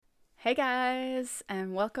Hey guys,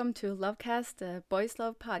 and welcome to LoveCast, the Boys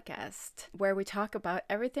Love podcast, where we talk about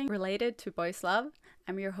everything related to boys love.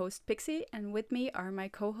 I'm your host Pixie, and with me are my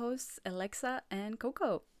co-hosts Alexa and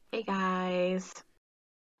Coco. Hey guys,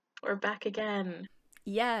 we're back again.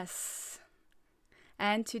 Yes,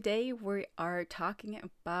 and today we are talking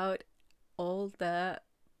about all the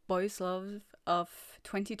boys love of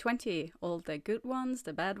 2020, all the good ones,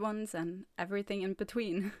 the bad ones, and everything in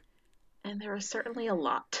between. And there was certainly a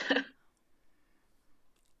lot,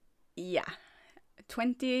 Yeah,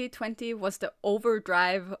 2020 was the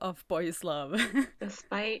overdrive of boys love.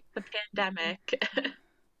 despite the pandemic.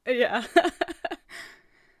 Yeah.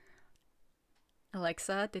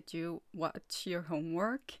 Alexa, did you watch your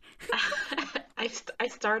homework? I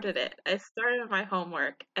started it. I started my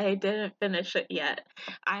homework. I didn't finish it yet.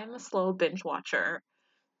 I'm a slow binge watcher.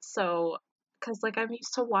 So, because I'm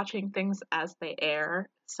used to watching things as they air,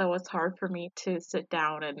 so it's hard for me to sit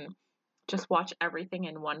down and just watch everything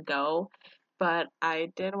in one go. But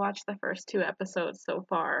I did watch the first two episodes so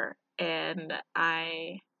far, and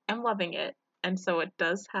I am loving it. And so it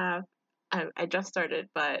does have, I just started,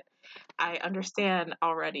 but I understand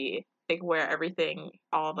already where everything,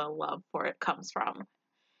 all the love for it comes from.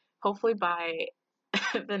 Hopefully by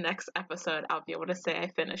the next episode, I'll be able to say I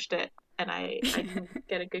finished it and I can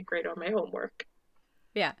get a good grade on my homework.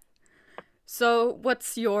 Yeah. So,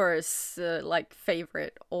 what's yours,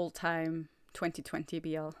 favorite all-time 2020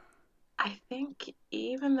 BL? I think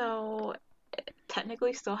even though it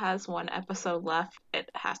technically still has one episode left, it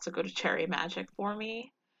has to go to Cherry Magic for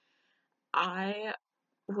me. I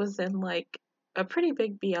was in a pretty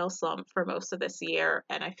big BL slump for most of this year,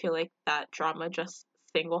 and I feel like that drama just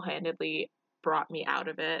single-handedly brought me out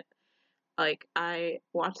of it. I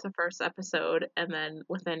watched the first episode, and then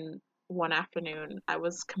within one afternoon, I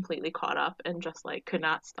was completely caught up and just could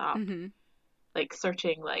not stop Mm-hmm.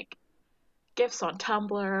 searching gifs on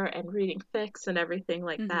Tumblr and reading fics and everything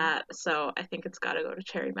like Mm-hmm. that. So I think it's got to go to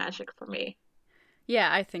Cherry Magic for me. Yeah,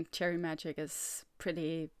 I think Cherry Magic is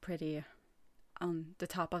pretty on the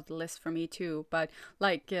top of the list for me too. But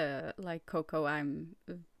like Coco, I'm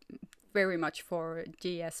very much for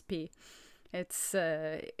GSP.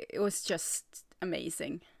 It was just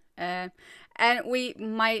amazing. Uh, and we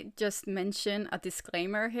might just mention a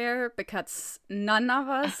disclaimer here because none of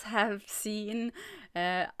us have seen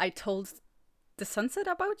I Told the Sunset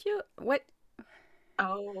About You. What?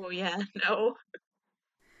 Oh, yeah, no.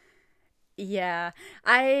 Yeah.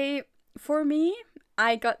 For me,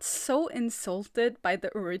 I got so insulted by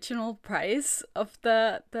the original price of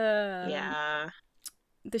Yeah.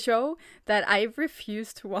 the show that I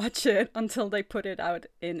refused to watch it until they put it out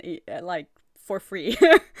in for free.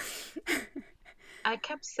 I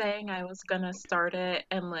kept saying I was gonna start it,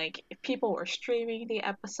 and people were streaming the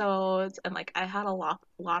episodes, and I had a lot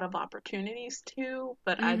of opportunities to,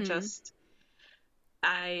 but Mm-hmm.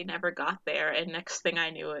 I never got there, and next thing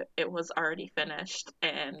I knew it was already finished,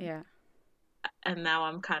 Yeah. and now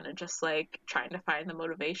I'm kind of just trying to find the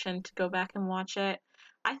motivation to go back and watch it.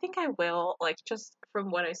 I think I will, just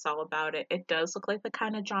from what I saw about it, it does look like the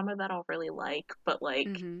kind of drama that I'll really like, but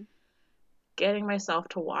Mm-hmm. getting myself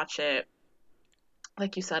to watch it,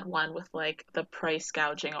 like you said, one with the price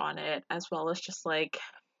gouging on it, as well as just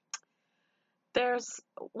there's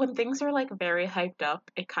when things are very hyped up,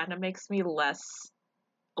 it kind of makes me less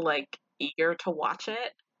eager to watch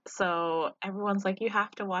it. So everyone's like, you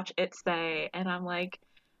have to watch It Stay, and I'm like,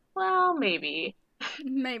 well, maybe.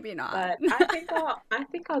 Maybe not. But I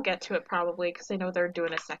think I'll get to it probably because I know they're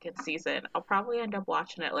doing a second season. I'll probably end up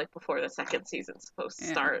watching it before the second season's supposed to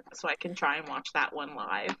Yeah. start, so I can try and watch that one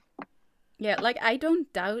live. Yeah, like I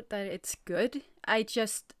don't doubt that it's good. I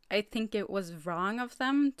think it was wrong of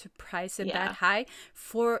them to price it that Yeah. high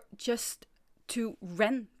for just to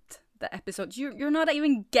rent the episodes. You're not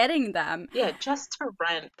even getting them. Yeah, just to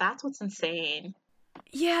rent. That's what's insane.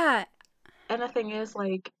 Yeah. And the thing is,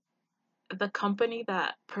 the company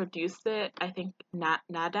that produced it, I think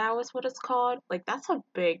Nadao is what it's called. That's a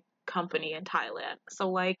big company in Thailand.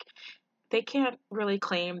 So they can't really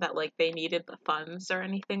claim that they needed the funds or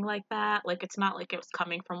anything like that. It's not like it was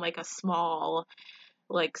coming from a small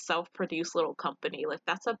self-produced little company.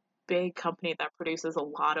 That's a big company that produces a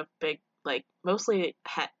lot of big mostly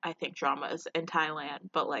I think dramas in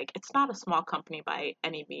Thailand, but it's not a small company by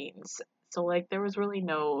any means. So there was really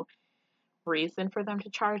no reason for them to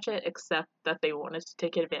charge it except that they wanted to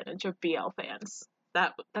take advantage of BL fans.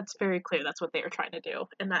 That's very clear. That's what they were trying to do,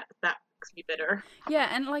 and that makes me bitter. Yeah,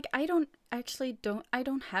 and I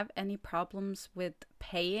don't have any problems with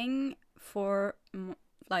paying for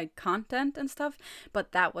content and stuff,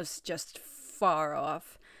 but that was just far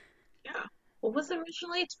off. Yeah. What was it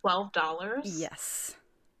originally? $12? Yes,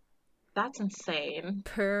 That's insane.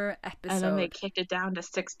 per And then they episode. kicked it down to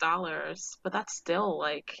 $6, but that's still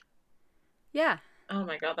like, Yeah, oh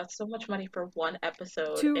my God, that's so much money for one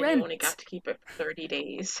episode, to and you only rent. got to keep it for 30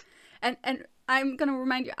 days. And I'm gonna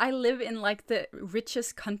remind you, I live in like the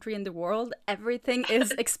richest country in the world. Everything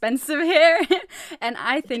is expensive here, and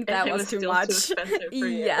I think And that it was was too still too much. expensive for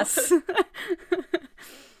you. Yes.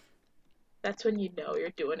 That's when you know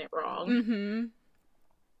you're doing it wrong. Mm-hmm.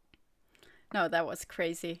 No, that was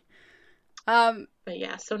crazy. Um, But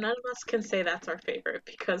yeah, so none of us can say that's our favorite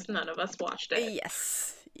because none of us watched it.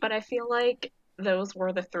 yes. But I feel like those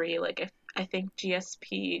were the three. Like, if I think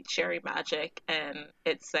GSP, Cherry Magic, and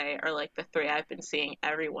It Say are like the three I've been seeing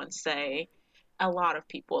everyone say. A lot of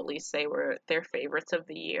people at least say were their favorites of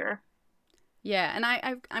the year. Yeah, and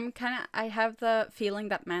I'm kind of I have the feeling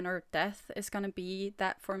that Manner of Death is gonna be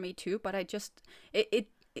that for me too. But I just it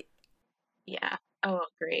Yeah, I'll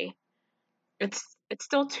agree. It's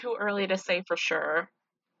still too early to say for sure,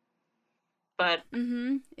 but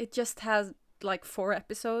mm-hmm. It just has like 4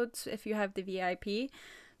 episodes if you have the VIP.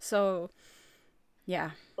 So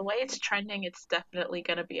yeah. the way it's trending, it's definitely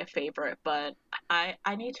gonna be a favorite. But I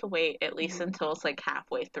need to wait at least Mm-hmm. until it's like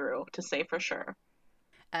halfway through to say for sure.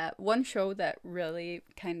 One show that really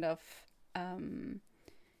kind of um,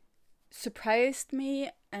 surprised me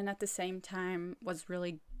and at the same time was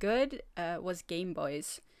really good was Game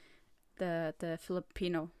Boys, the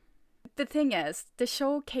Filipino. The thing is, the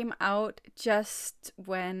show came out just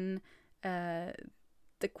when uh,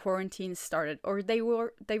 the quarantine started, or they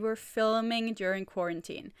were filming during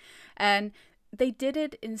quarantine, and they did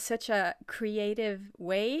it in such a creative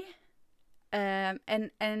way, and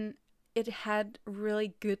it had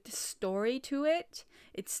really good story to it.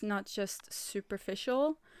 It's not just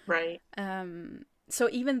superficial. Right, So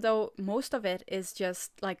even though most of it is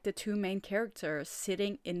just like the two main characters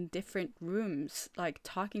sitting in different rooms, like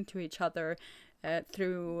talking to each other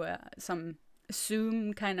through some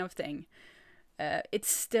Zoom kind of thing,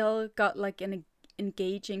 it's still got like an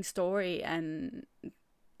engaging story, and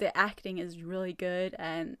the acting is really good.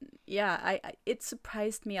 And yeah, it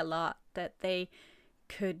surprised me a lot that they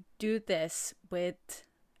could do this with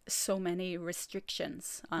so many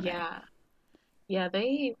restrictions on it. yeah, yeah.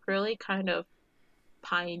 They really kind of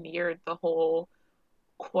pioneered the whole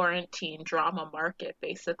quarantine drama market,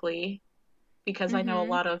 basically, because I know a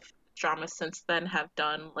Mm-hmm. lot of dramas since then have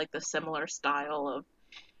done like the similar style of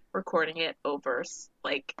recording it over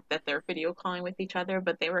like that they're video calling with each other,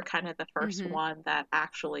 but they were kind of the first Mm-hmm. one that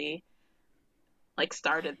actually like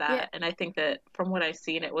started Yeah. that. And I think that from what I've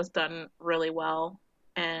seen, it was done really well,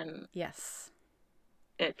 and Yes.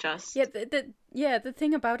 it Yeah, just the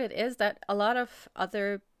thing about it is that a lot of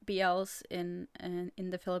other BLs in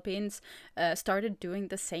the Philippines started doing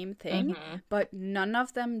the same thing, hmm but none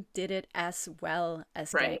of them did it as well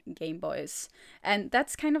as right, Game Boys, and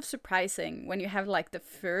that's kind of surprising when you have like the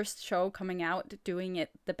first show coming out doing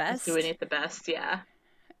it the is doing best. it the best. Yeah,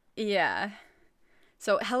 Yeah.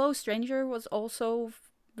 So Hello Stranger was also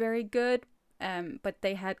very good, but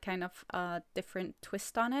they had kind of a different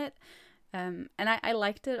twist on it. And I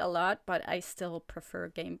liked it a lot, but I still prefer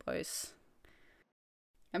Game Boys.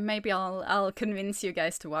 And maybe I'll convince you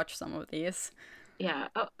guys to watch some of these. yeah.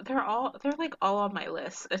 Oh, they're like all on my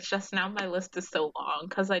list. It's just now my list is so long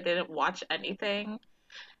because I didn't watch anything,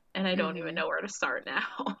 and I don't even Mm-hmm. know where to start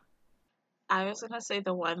now. I was gonna say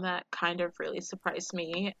the one that kind of really surprised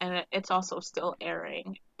me, and it's also still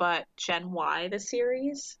airing, but Gen Y, the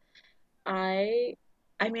series. I,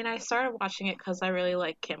 I mean, I started watching it because I really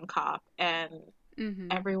like Kim Cop, and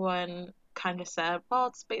Mm-hmm. everyone kind of said, well,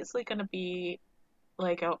 it's basically gonna be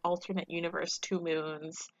like an alternate universe, Two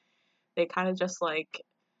Moons. They kind of just like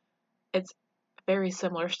it's a very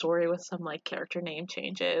similar story with some like character name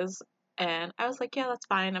changes. And I was like, yeah, that's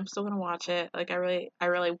fine. I'm still gonna watch it. Like I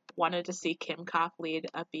really wanted to see Kim Cop lead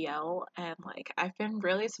a BL, and like I've been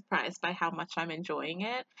really surprised by how much I'm enjoying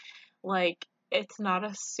it. Like it's not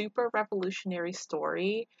a super revolutionary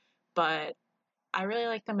story, but I really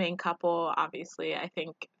like the main couple. Obviously, I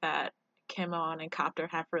think that Kim On and Copter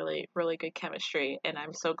have really, really good chemistry, and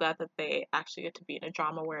I'm so glad that they actually get to be in a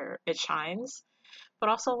drama where it shines. But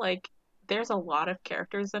also, like, there's a lot of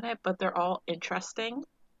characters in it, but they're all interesting,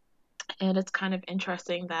 and it's kind of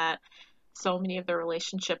interesting that so many of the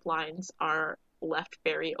relationship lines are left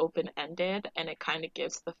very open ended, and it kind of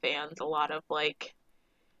gives the fans a lot of like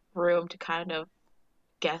room to kind of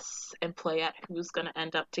guess and play at who's gonna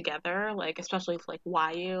end up together, like especially with like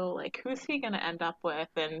Yu, like who's he gonna end up with,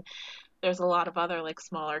 and there's a lot of other like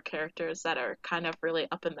smaller characters that are kind of really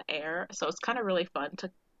up in the air. So it's kind of really fun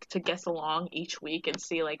to guess along each week and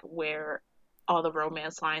see like where all the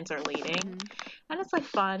romance lines are leading. And it's like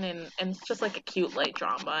fun and it's just like a cute light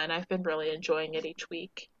drama, and I've been really enjoying it each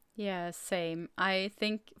week. Yeah, same. I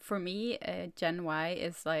think for me, Gen Y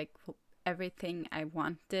is like everything I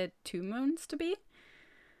wanted Two Moons to be.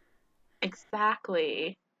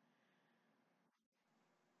 Exactly.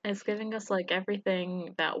 It's giving us like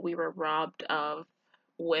everything that we were robbed of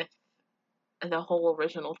with the whole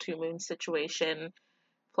original Two Moons situation.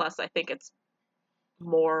 Plus, I think it's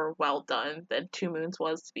more well done than Two Moons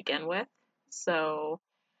was to begin with. So,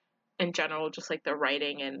 in general, just like the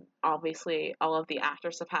writing, and obviously all of the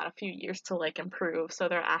actors have had a few years to like improve, so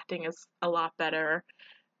their acting is a lot better.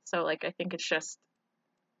 So, like, I think it's just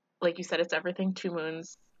like you said, it's everything Two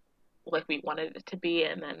Moons like we wanted it to be,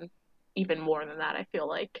 and then even more than that. I feel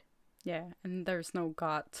like Yeah, and there's no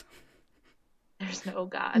God. there's no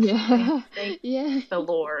God. Yeah. Thank Yeah. the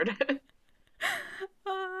Lord.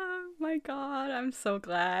 Oh my God, I'm so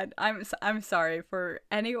glad. I'm sorry for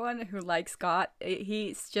anyone who likes Scott.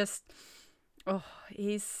 He's just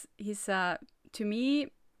he's to me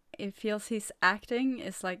it feels his acting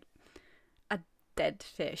is like a dead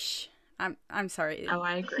fish. I'm sorry. Oh,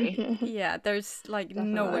 I agree. Yeah, there's like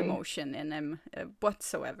no Definitely. emotion in him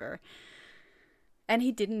whatsoever. And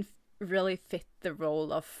he didn't really fit the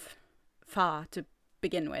role of Fa to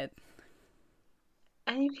begin with.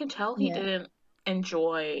 And you can tell he Yeah. didn't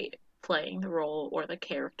enjoy playing the role or the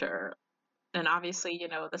character. And obviously,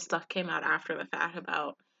 the stuff came out after the fact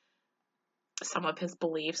about some of his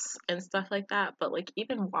beliefs and stuff like that. But like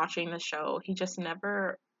even watching the show, he just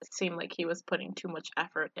never seemed like he was putting too much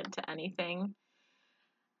effort into anything.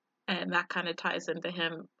 And that kind of ties into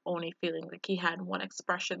him only feeling like he had one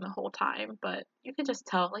expression the whole time. But you can just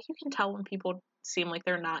tell, like, you can tell when people seem like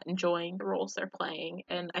they're not enjoying the roles they're playing.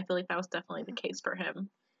 And I feel like that was definitely the case for him.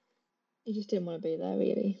 He just didn't want to be there,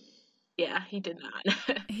 really. Yeah, he did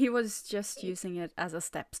not. He was just using it as a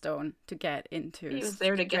stepstone to get into He was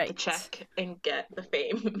there to get the straight. check and get the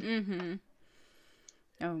fame. Mm-hmm.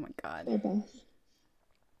 Oh my God. Their best.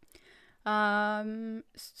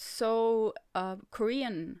 So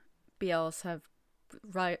Korean BLs have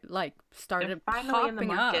started They're finally in the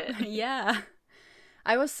popping up. market. Yeah.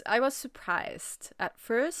 I was surprised at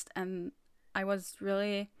first, and I was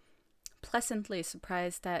really pleasantly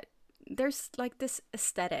surprised that there's like this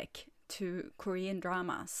aesthetic to Korean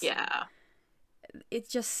dramas. Yeah. It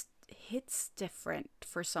just hits different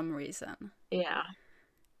for some reason. Yeah.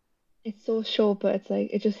 It's so short, but it's like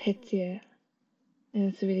it just hits you,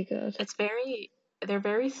 and it's really good. They're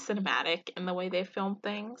very cinematic in the way they film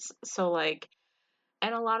things. So like,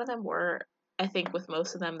 and a lot of them were, I think with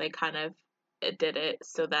most of them, they kind of did it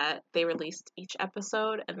so that they released each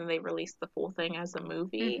episode and then they released the full thing as a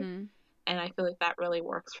movie. Mm-hmm. And I feel like that really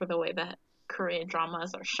works for the way that Korean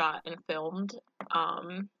dramas are shot and filmed.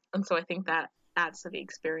 And so I think that adds to the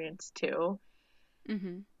experience too.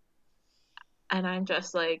 Mm-hmm. And I'm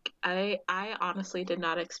just like, I honestly did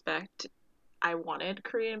not expect. I wanted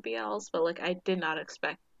Korean BLs, but like I did not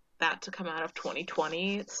expect that to come out of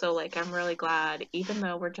 2020. So like I'm really glad, even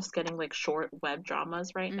though we're just getting like short web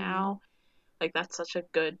dramas right now, like that's such a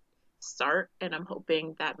good start, and I'm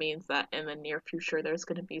hoping that means that in the near future there's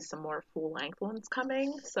going to be some more full length ones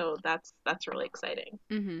coming. So that's really exciting.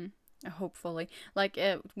 Mm-hmm. Hopefully, like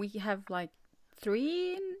we have like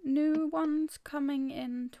 3 new ones coming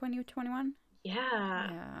in 2021.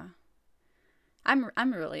 Yeah. Yeah,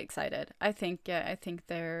 I'm really excited. I think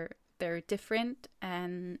they're different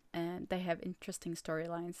and they have interesting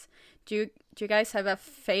storylines. Do you guys have a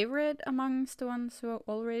favorite amongst the ones who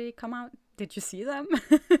already come out? Did you see them?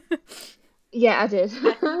 Yeah, I did.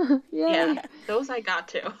 Yeah, Yay. those I got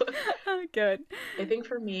to. Oh, good. I think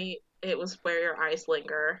for me it was Where Your Eyes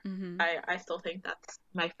Linger. Mm-hmm. I still think that's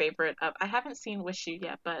my favorite of. I haven't seen Wish You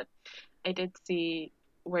yet, but I did see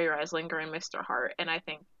Where Your Eyes Linger and Mr. Heart, and I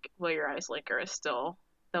think Where Your Eyes Linger is still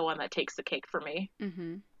the one that takes the cake for me.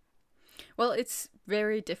 Mm-hmm. Well, it's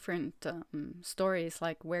very different stories.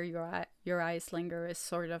 Like Where Your Eyes Linger is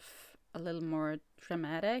sort of a little more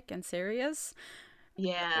dramatic and serious,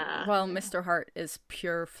 Yeah, while Mr. Heart is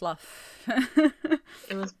pure fluff.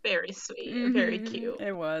 it was very sweet and very cute.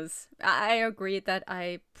 It was. I agree that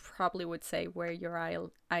I probably would say Where Your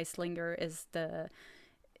Eyes Linger is the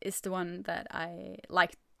one that I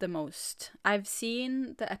liked the most. I've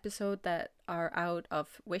seen the episode that are out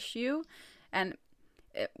of Wish You, and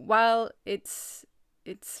while it's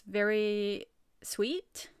very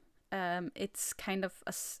sweet, it's kind of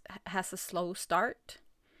has a slow start.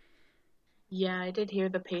 Yeah, I did hear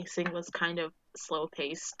the pacing was kind of slow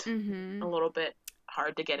paced, Mm-hmm. a little bit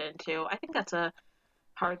hard to get into. I think that's a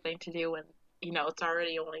hard thing to do when, it's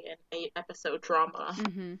already only an 8 episode drama.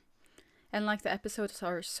 Mm-hmm. And like the episodes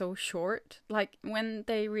are so short. Like when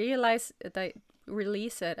they realize they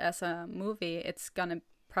release it as a movie, it's gonna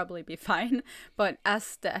probably be fine. But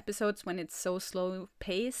as the episodes, when it's so slow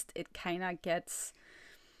paced, it kind of gets.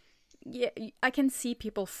 Yeah, I can see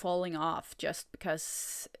people falling off just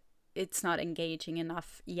because it's not engaging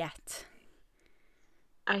enough yet.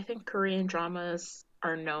 I think Korean dramas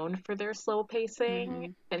are known for their slow pacing,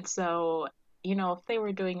 Mm-hmm. and so, if they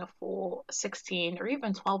were doing a full 16 or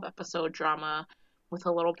even 12 episode drama with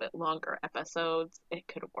a little bit longer episodes, it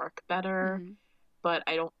could work better. Mm-hmm. But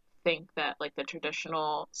I don't think that like the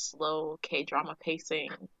traditional slow K-drama pacing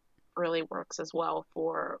really works as well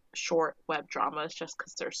for short web dramas just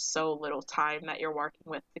because there's so little time that you're working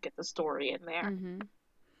with to get the story in there. Mm-hmm.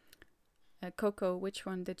 Coco, which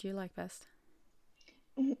one did you like best?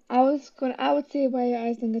 I would say Why Your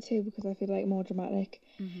Eyes Linger too because I feel like more dramatic.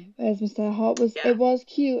 Mm-hmm. Whereas Mr. Heart Yeah. it was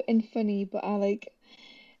cute and funny, but I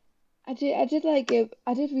did like it.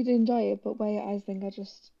 I did really enjoy it, but Why Your Eyes Linger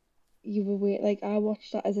you were like I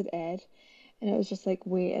watched that as it aired, and it was just like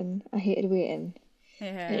waiting. I hated waiting.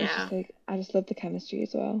 And it Yeah. was just like I just loved the chemistry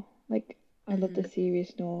as well. Like I loved the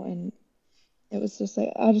serious note, and it was just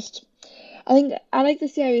like I think I like the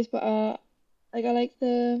series, but like I like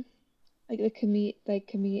the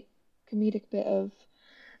comedic bit of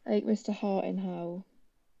like Mr. Hart and how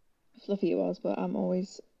fluffy it was, but I'm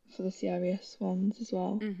always for the serious ones as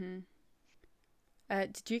well. Mm-hmm.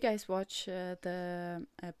 Did you guys watch the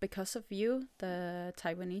Because of You, the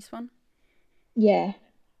Taiwanese one? Yeah.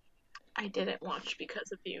 I didn't watch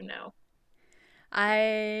Because of You, no.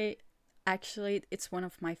 I actually, it's one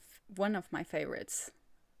of my favorites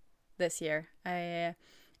this year. I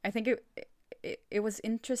think it was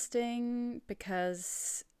interesting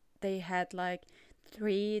because they had like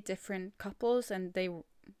 3 different couples, and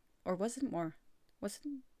or was it more? Was it?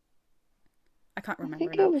 I can't I remember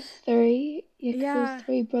think it now. was three. Yeah, 'cause it was Yeah,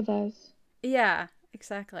 3 brothers. yeah,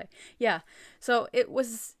 exactly. Yeah, so it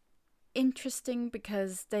was interesting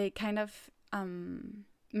because they kind of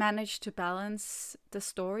managed to balance the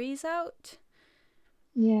stories out.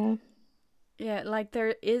 Yeah. Yeah, like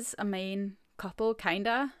there is a main couple,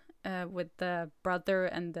 kinda, with the brother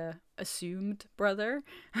and the assumed brother.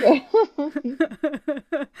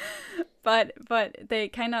 But they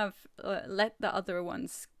kind of let the other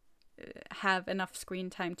ones have enough screen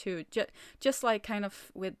time too. Just like kind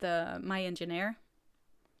of with the My Engineer.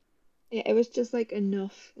 Yeah, it was just like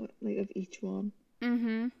enough like of each one.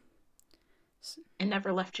 Mm-hmm. It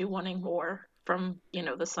never left you wanting more from,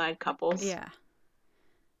 the side couples. Yeah.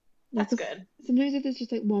 Yeah, That's 'cause good. sometimes if there's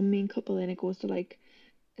just like one main couple and it goes to like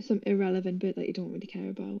some irrelevant bit that you don't really care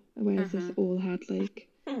about, whereas this Mm-hmm. all had like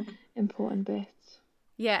important bits.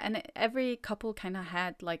 Yeah, and every couple kind of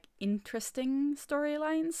had like interesting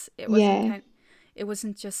storylines. Yeah. It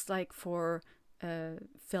wasn't just like for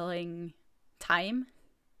filling time.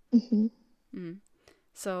 hmm Mm.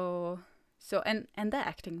 So and the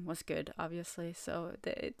acting was good, obviously. So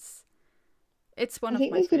it's one I of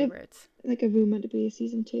think my there's gonna favorites. like a rumor to be a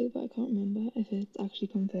season 2, but I can't remember if it's actually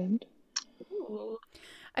confirmed. Ooh.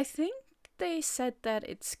 I think they said that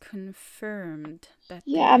it's confirmed that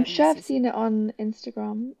Yeah, they're I'm getting a sure I've season. seen it on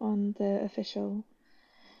Instagram on the official,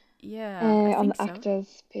 Yeah, I on think the so.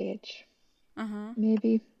 actors page. Uh-huh.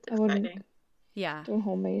 Maybe I wouldn't. Exciting. Yeah, Don't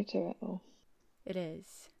hold me to it though. it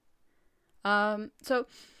is. So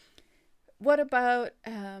what about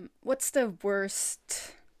what's the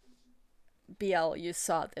worst BL you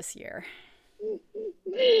saw this year?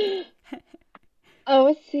 I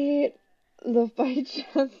would say Love by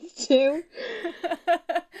Chance too.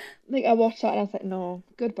 Like I watched that and I was like, no,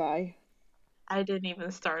 goodbye. I didn't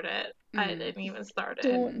even start it. I Mm. didn't even start it.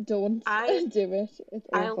 Mm. Don't I do it. It's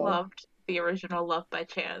I awful. loved the original Love by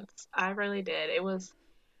Chance. I really did. It was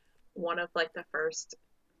one of like the first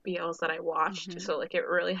BLs that I watched, Mm-hmm. so like it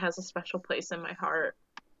really has a special place in my heart.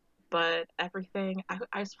 But everything, I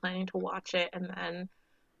was planning to watch it, and then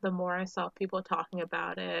the more I saw people talking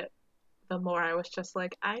about it, the more I was just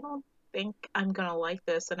like, I don't think I'm gonna like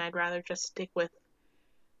this, and I'd rather just stick with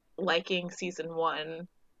liking season 1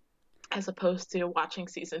 as opposed to watching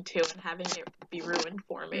season 2 and having it be ruined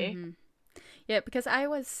for me. Mm-hmm. Yeah, because I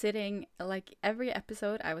was sitting like every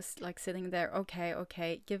episode, I was like sitting there. Okay,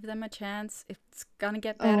 okay, give them a chance. It's gonna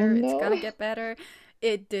get Oh better. It's gonna no. get better.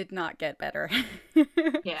 It did not get better.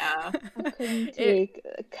 Yeah. I couldn't it take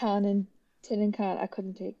Can and Tin and Can. I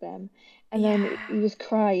couldn't take them. And then Yeah, he was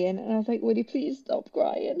crying, and I was like, would he please stop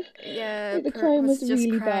crying? yeah. Like the Per crying was was just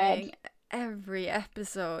really bad. crying every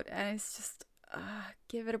episode, and it's just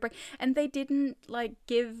give it a break. And they didn't like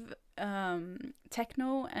give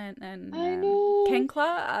Techno and I know.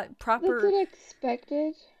 Kenkla a That's proper. what I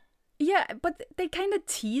expected. Yeah, but they kind of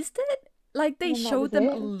teased it. Like, they And then that was showed them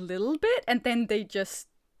a it. little bit, and then they just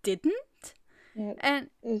didn't. Yeah, And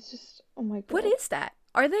it's just, oh my what God. is that?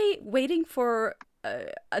 Are they waiting for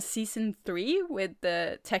a season 3 with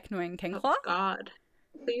the Techno and Oh Kenclaw? God.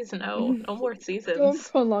 Please no. No more Don't seasons.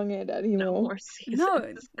 prolong it No anymore. more No,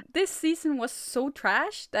 seasons. this season was so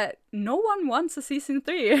trash that no one wants a season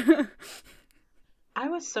 3. I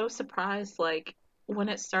was so surprised, like, when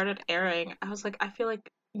it started airing, I was like, I feel like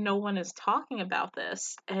no one is talking about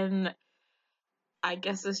this. And I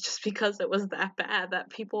guess it's just because it was that bad that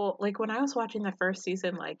people, like, when I was watching the first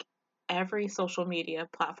season, like, every social media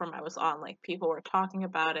platform I was on, like, people were talking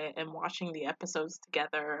about it and watching the episodes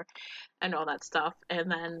together and all that stuff. And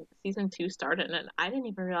then season 2 started, and I didn't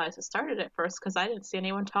even realize it started at first because I didn't see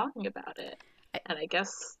anyone talking about it. I, And I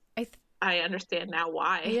guess I th- I understand now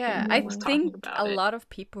why yeah, no I one was Yeah. talking think about a it. lot of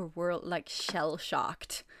people were like shell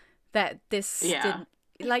shocked that this Yeah. didn't,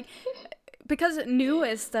 like, because New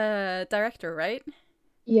is the director, right?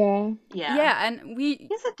 Yeah. Yeah. Yeah, and He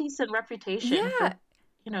has a decent reputation yeah,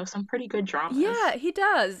 for, some pretty good yeah, dramas. he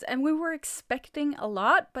does. And we were expecting a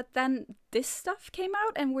lot, but then this stuff came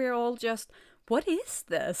out and we're all just, what is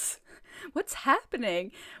this? What's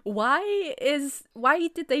happening? Why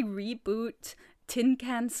did they reboot Tin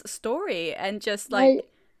Can's story and just Why, like,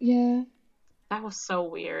 yeah. That was so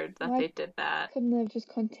weird that Why they did that. couldn't they have just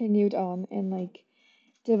continued on and like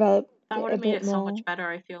developed That it would a have made bit it so more? much better,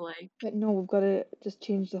 I feel like. But no, we've got to just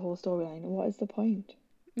change the whole storyline. What is the point?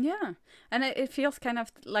 yeah. And it feels kind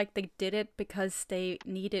of like they did it because they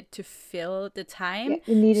needed to fill the Yeah, time.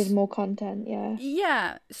 they needed more content, yeah.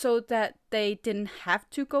 Yeah, so that they didn't have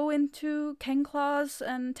to go into Ken Claus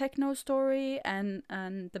and Techno Story and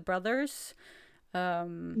the brothers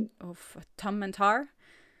of Tom and Tar.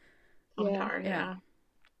 Yeah. Avatar, Yeah, yeah.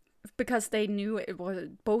 because they knew it was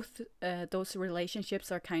both those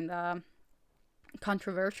relationships are kind of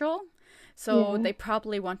controversial. So Yeah. they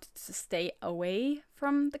probably wanted to stay away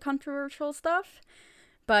from the controversial stuff.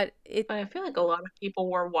 But it, But I feel like a lot of people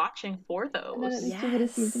were watching for And then at those. least we would have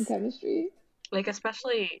seen some yes. chemistry. Like,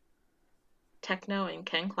 especially Techno and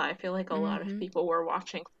Kenkla, I feel like a lot of Mm-hmm. people were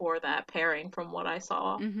watching for that pairing from what I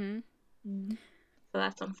saw. Mm-hmm. Mm. So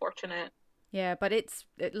that's unfortunate. Yeah, but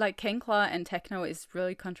like Kenkla and Techno is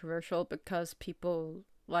really controversial because people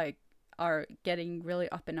like are getting really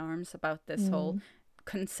up in arms about this whole Mm.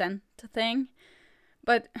 consent thing.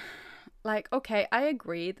 But like, okay, I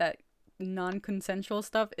agree that non-consensual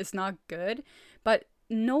stuff is not good, but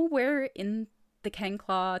nowhere in the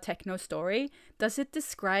Kenkla Techno story does it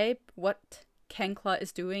describe what Kenkla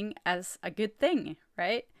is doing as a good thing,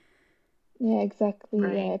 right? Yeah, exactly. Yeah,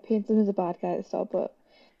 Right. it paints him as a bad guy at the start, but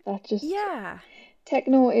that just Yeah.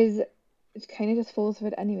 Techno is it kind of just falls for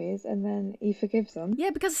it anyways, and then he forgives him.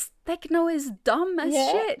 Yeah, because Techno is dumb as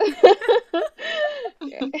Yeah. shit.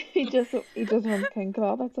 Yeah, he just wants King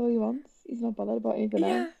Claw. That's all he wants. He's not bothered about anything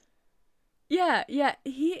else. Yeah. Yeah.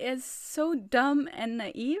 He is so dumb and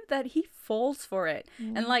naive that he falls for it.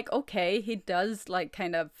 And Yeah. like, okay, he does like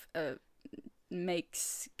kind of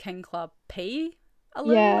makes Ken Club pay a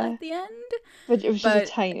little Yeah, at the end. but it was just But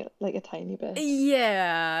a tiny bit. I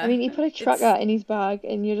yeah, mean, he put a tracker it's in his bag,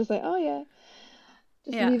 and you're just like, oh yeah,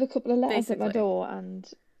 just yeah, leave a couple of letters at my basically. door, and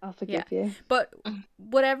I'll Yeah. forgive you. But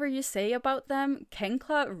whatever you say about them, Ken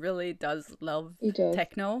Club really does love He does.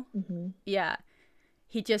 techno. Hmm. Yeah.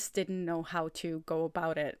 He just didn't know how to go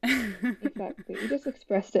about it. Exactly. He just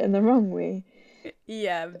expressed it in the wrong way.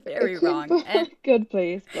 Yeah, It very came wrong. from a And good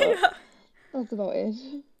place, but yeah. that's about it.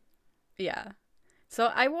 Yeah. So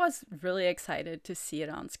I was really excited to see it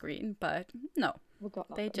on screen, but no, We got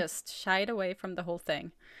they nothing. just shied away from the whole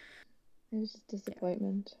thing. It was just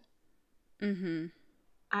disappointment. Mm-hmm.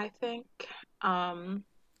 I think um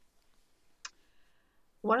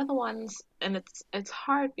one of the ones, and it's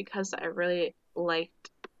hard because I really liked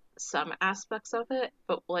some aspects of it,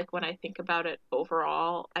 but like when I think about it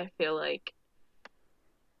overall, I feel like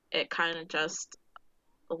it kind of just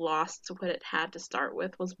lost what it had to start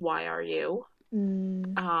with, was Why Are You?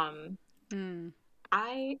 Mm. Um Mm.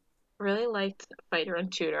 I really liked Fighter and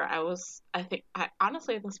Tutor. I think, I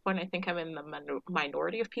honestly at this point, I think I'm in the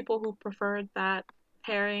minority of people who preferred that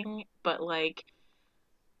pairing, but like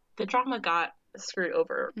the drama got screwed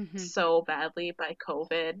over Mm-hmm. so badly by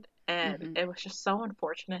COVID, and Mm-hmm. it was just so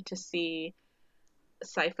unfortunate to see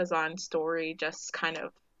Saifazan's story just kind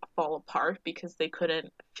of fall apart because they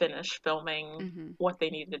couldn't finish filming Mm-hmm. what they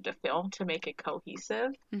needed to film to make it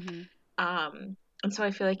cohesive. Mm-hmm. And so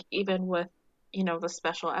I feel like even with, the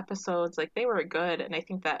special episodes, like they were good, and I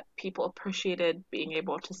think that people appreciated being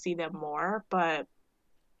able to see them more, but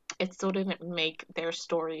it still didn't make their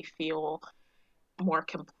story feel more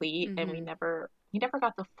complete, and Mm-hmm. we never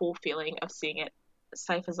got the full feeling of seeing it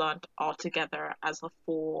Syphazant all together as a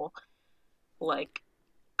full like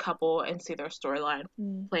couple and see their storyline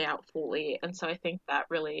play out fully. And so I think that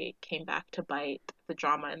really came back to bite the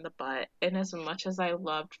drama in the butt. And as much as I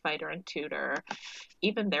loved Fighter and Tudor,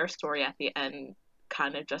 even their story at the end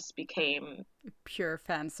kind of just became Pure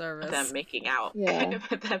fan them service. making out. Yeah.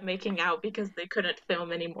 Them making out because they couldn't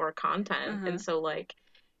film any more content. Uh-huh. And so like,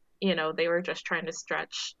 you know, they were just trying to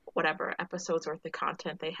stretch whatever episodes worth of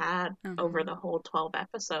content they had over Uh-huh. the whole 12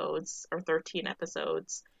 episodes or 13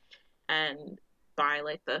 episodes. And by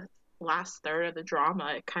like the last third of the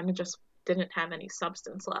drama, it kind of just didn't have any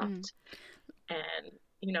substance Mm. left. And,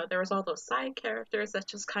 you know, there was all those side characters that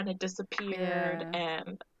just kind of disappeared. Yeah.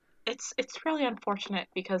 And it's really unfortunate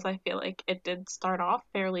because I feel like it did start off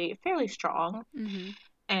fairly strong. Mm-hmm.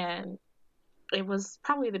 And it was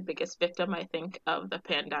probably the biggest victim, I think, of the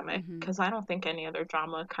pandemic, Mm-hmm. because I don't think any other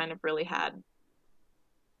drama kind of really had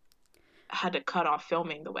to cut off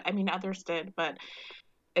filming the way, I mean, others did, but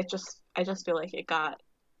I just feel like it got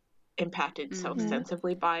impacted so Mm-hmm. Yeah.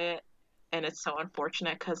 extensively by it, and it's so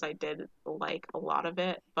unfortunate because I did like a lot of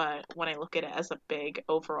it, but when I look at it as a big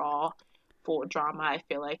overall full drama, I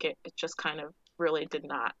feel like it just kind of really did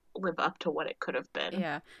not live up to what it could have been.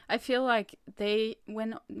 Yeah, I feel like they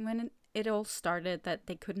when it all started that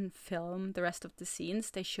they couldn't film the rest of the scenes,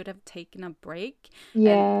 they should have taken a break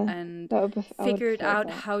Yeah. and I would figured prefer out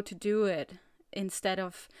that. how to do it instead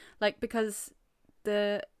of like because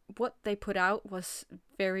the what they put out was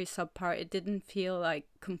very subpar. It didn't feel like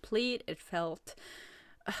complete. It felt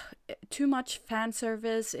too much fan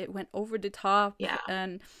service. It went over the top, Yeah.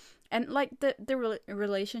 and like the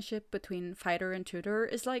relationship between Fighter and Tudor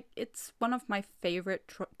is like it's one of my favorite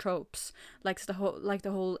tropes. Like the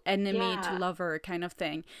whole enemy to Yeah. lover kind of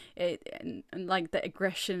thing. And like the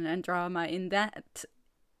aggression and drama in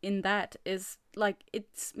that is like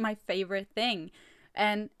it's my favorite thing,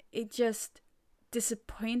 and it just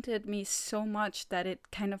disappointed me so much that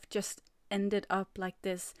it kind of just ended up like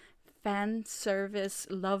this fan service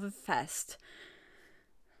love fest.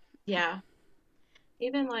 Yeah.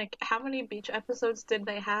 Even like how many beach episodes did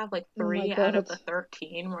they have? Like Oh my 3 out of God. the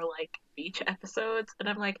 13 were like beach episodes, and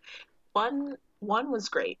I'm like, one was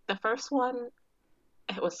great. The first one,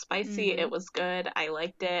 it was spicy, Mm-hmm. it was good, I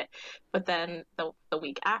liked it. But then the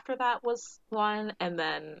week after that was one, and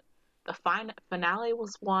then the finale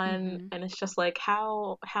was one, Mm-hmm. and it's just like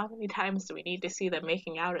how many times do we need to see them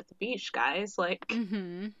making out at the beach, guys? Like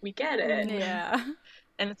Mm-hmm. we get it. Yeah. Yeah.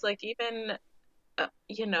 And it's like even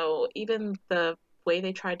you know, even the way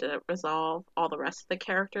they tried to resolve all the rest of the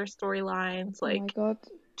character storylines, Oh my like God.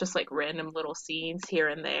 just like random little scenes here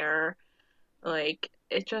and there, like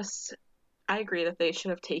it just, I agree that they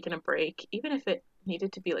should have taken a break, even if it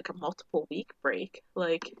needed to be like a multiple week break,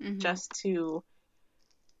 like Mm-hmm. just to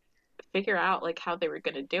figure out like how they were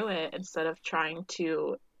going to do it instead of trying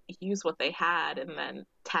to use what they had and then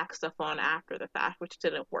tack stuff on after the fact, which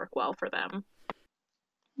didn't work well for them.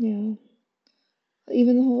 Yeah.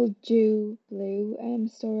 Even the whole Jew Blue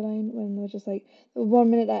storyline when they're just like the 1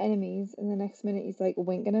 minute they're enemies and the next minute he's like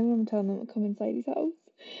winking at them and telling them to come inside his house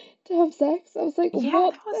to have sex. I was like, Yeah,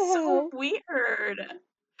 what that was the so hell? weird.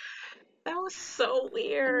 That was so And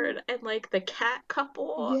weird. And like the cat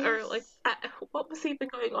couple, or like, yes. what was even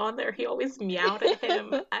going on there? He always meowed at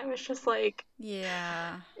him. I was just like,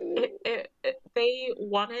 Yeah. they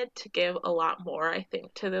wanted to give a lot more, I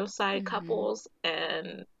think, to those side Mm-hmm. couples,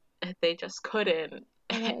 and they just couldn't.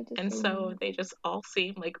 I wanted to And see so more. they just all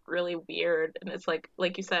seem like really weird. And it's like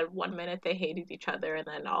you said, 1 minute they hated each other, and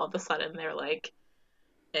then all of a sudden they're like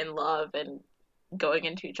in love and going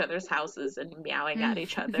into each other's houses and meowing at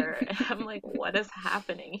each other. And I'm like, what is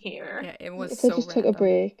happening here? Yeah, it was If they so just took a random.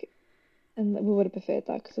 break, and we would have preferred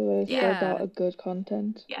that because we would have still Yeah, got Yeah. a good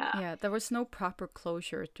content. yeah, Yeah, there was no proper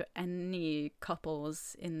closure to any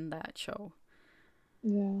couples in that show.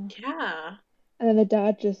 Yeah. yeah, And then the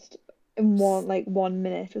dad just in S- 1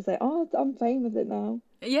 minute was like, "Oh, I'm fine with it now."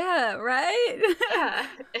 Yeah, right? yeah.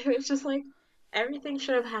 It was just like everything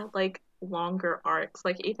should have had like longer arcs.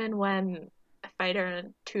 Like even when Fighter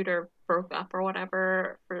and Tudor broke up or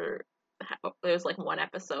whatever, for it was like one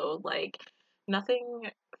episode, like nothing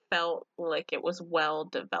felt like it was well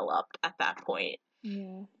developed at that point.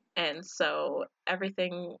 Yeah. And so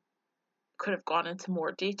everything could have gone into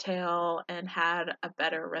more detail and had a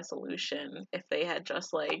better resolution if they had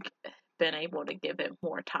just like been able to give it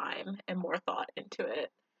more time and more thought into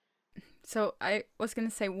it. So I was gonna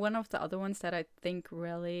say one of the other ones that I think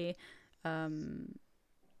really um,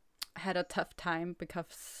 had a tough time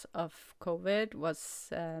because of COVID was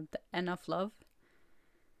the End of Love.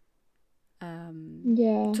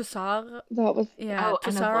 Yeah, Tusara, that was. yeah, Oh,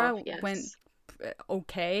 End of Love, Tusara went yes.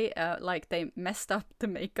 okay. Like they messed up the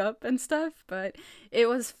makeup and stuff, but it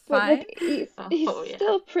was But fine. like he's Oh, yeah.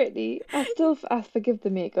 still pretty. I forgive the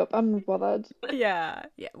makeup. I'm not bothered. Yeah,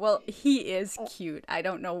 yeah. Well, he is Uh, cute. I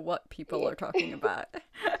don't know what people yeah. are talking about.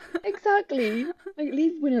 Exactly. Like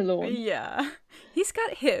leave Win alone. Yeah, he's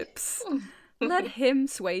got hips. Let him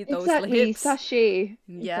sway those Exactly. hips. Sachet.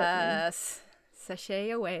 Exactly. Yes, sashay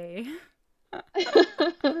away.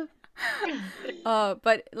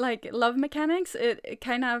 But like Love Mechanics, it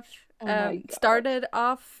kind of Oh my God. started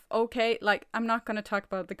off okay. Like I'm not gonna talk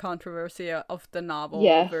about the controversy of the novel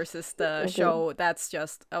Yes. versus the Okay. show. That's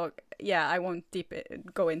just oh yeah, I won't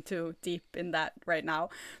go into deep in that right now.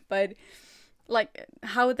 But like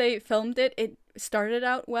how they filmed it, it started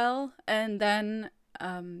out well, and then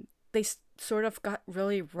they sort of got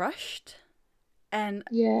really rushed. And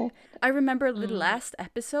Yeah. I remember the Mm. last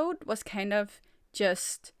episode was kind of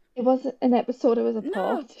just It wasn't an episode, it was a no,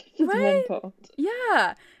 part. Just one right? part.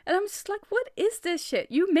 Yeah. And I'm just like, what is this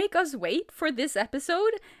shit? You make us wait for this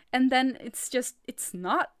episode, and then it's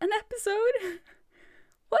not an episode?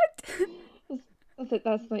 What? I was like,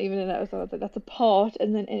 that's not even an episode. I was like, that's a part,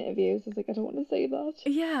 and then interviews. I was like, I don't want to say that.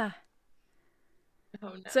 Yeah.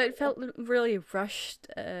 Oh, So it no. felt really rushed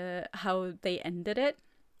how they ended it.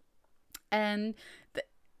 And th-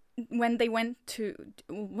 when they went to,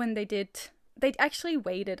 when they did, they actually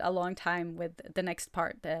waited a long time with the next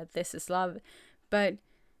part, This Is Love. But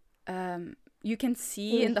you can It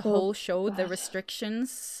see was in the so whole show the bad.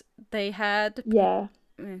 restrictions they had. Yeah.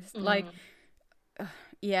 It's like, Mm.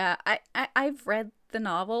 yeah, I've read the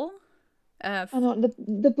novel. I know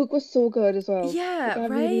the book was so good as well. Like Yeah, I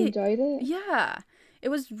really right. enjoyed it, Yeah, it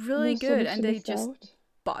was and there really was so good, much and to they miss just out.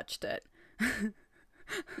 botched it.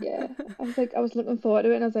 Yeah, I was looking forward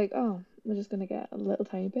to it, and I was like, oh, we're just gonna get a little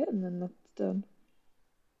tiny bit, and then that's done.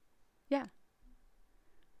 Yeah.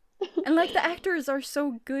 And like the actors are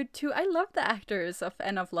so good too. I love the actors of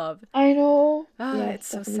End of Love. I know. Ah, Yes, it's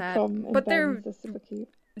so definitely sad. Prom and But they're Ben's are super cute.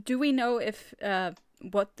 do we know if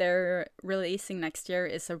what they're releasing next year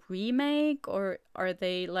is a remake, or are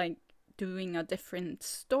they like doing a different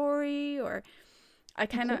story, or I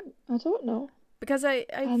kind of I don't know. because I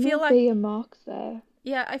I feel know like B and Mark's there.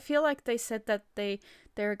 yeah, I feel like they said that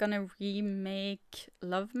they're gonna remake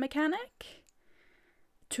Love Mechanic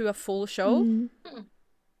to a full show. Mm. Hmm.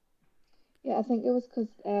 Yeah, I think it was because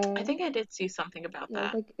I think I did see something about yeah, it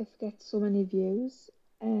was that. like if it gets so many views,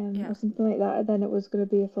 Yeah. or something like that, and then it was gonna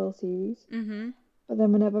be a full series. Mhm. But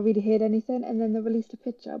then we never really heard anything, and then they released a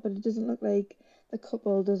picture, but it doesn't look like the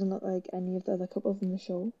couple doesn't look like any of the other couples in the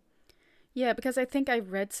show. Yeah, because I think I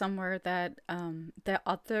read somewhere that the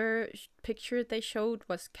other picture they showed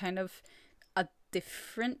was kind of a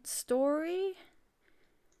different story.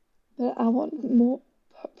 But I want more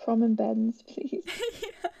Prom and Ben's, please.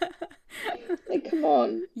 Like, come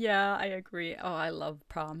on. Yeah, I agree. Oh, I love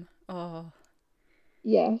prom. Oh.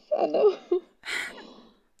 Yes, I know.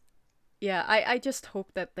 Yeah, I just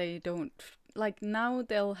hope that they don't like now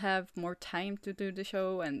they'll have more time to do the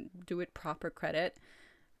show and do it proper credit.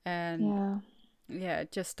 And Yeah. yeah,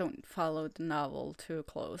 just don't follow the novel too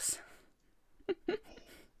close.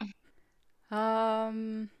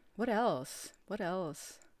 What else? What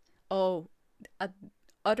else? Oh, a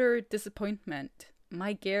utter disappointment.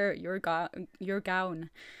 My gear, your gown.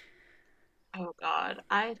 Oh God,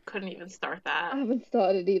 I couldn't even start I that. haven't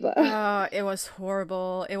started either. It was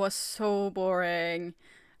horrible. It was so boring.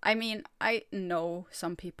 I mean, I know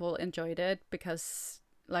some people enjoyed it because,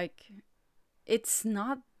 like, it's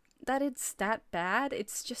not that it's that bad.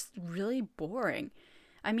 It's just really boring.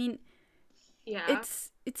 I mean, Yeah.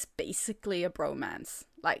 it's basically a bromance.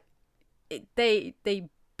 Like, they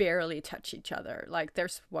barely touch each other. Like,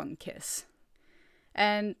 there's one kiss,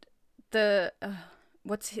 and the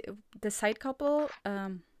the side couple,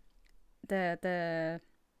 the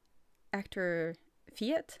actor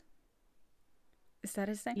Fiat, is that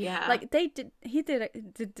his name? Yeah. Like they did, That's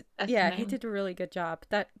the yeah, he name. did a really good job.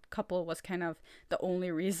 That couple was kind of the only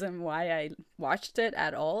reason why I watched it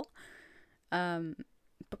at all. Um,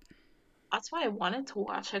 That's why I wanted to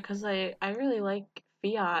watch it because I really like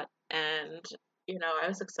Fiat and I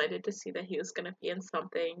was excited to see that he was gonna be in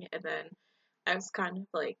something and then I was kind of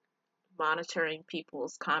like monitoring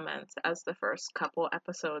people's comments as the first couple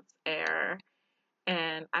episodes air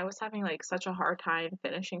and I was having like such a hard time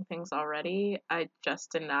finishing things already. I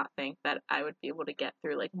just did not think that I would be able to get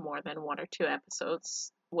through like more than one or two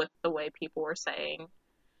episodes with the way people were saying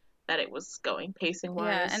that it was going pacing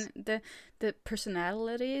yeah, wise. and the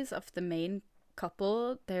personalities of the main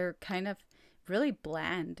couple, they're kind of really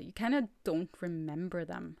bland. You kind of don't remember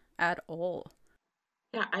them at all.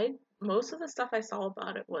 Yeah, most of the stuff I saw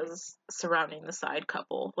about it was surrounding the side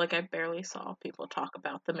couple. Like, I barely saw people talk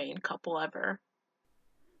about the main couple ever.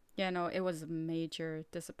 Yeah, no, it was a major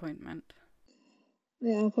disappointment.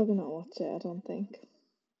 Yeah, I'll probably not watch it, I don't think.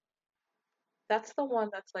 That's the one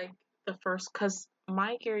that's like the first, because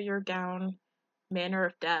My Gear, Your Gown, Manner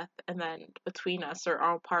of Death, and then Between Us are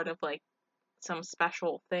all part of like some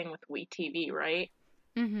special thing with WeTV, right?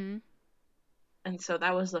 Mm-hmm. And so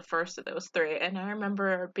that was the first of those three. And I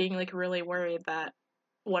remember being like really worried that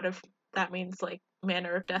what if that means like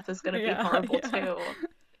Manner of Death is going to be Yeah, horrible yeah. too?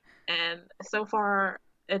 And so far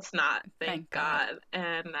it's not, thank Thank God. God.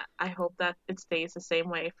 And I hope that it stays the same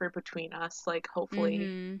way for Between Us. Like, hopefully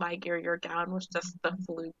Mm-hmm. My Gear, Your Gown was just the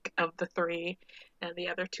fluke of the three, and the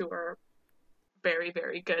other two are very,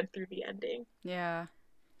 very good through the ending. Yeah.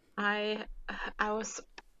 I I was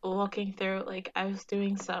looking through, like, I was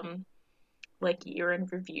doing some like year in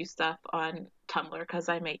review stuff on Tumblr, because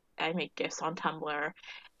I make gifs on Tumblr,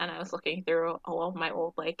 and I was looking through all of my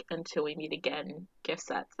old like Until We Meet Again gift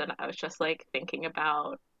sets, and I was just like thinking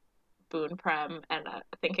about Boon Prem, and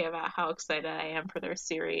thinking about how excited I am for their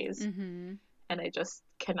series, Mm-hmm. and I just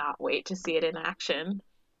cannot wait to see it in action.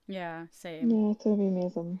 Yeah, same. Yeah, it's gonna be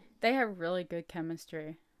amazing. They have really good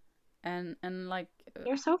chemistry. And like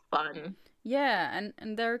They're so fun. yeah,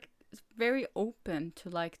 and they're very open to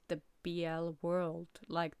like the BL world.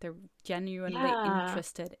 Like they're genuinely Yeah,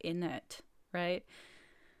 interested in it, right?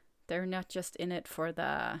 They're not just in it for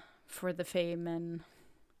the fame and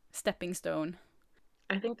stepping stone.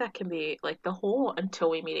 I think that can be like the whole Until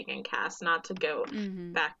We Meet Again cast, not to go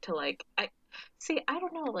Mm-hmm. back to like, I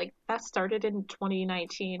don't know, like that started in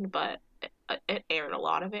 2019, but it aired a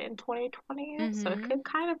lot of it in 2020, so it Mm-hmm. could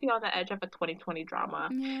kind of be on the edge of a 2020 drama.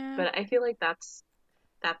 Yeah. But I feel like that's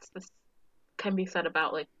the can be said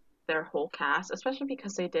about like their whole cast, especially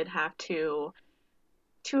because they did have two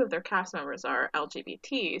of their cast members are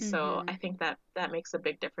LGBT, so Mm-hmm. I think that makes a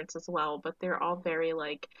big difference as well. But they're all very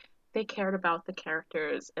like, they cared about the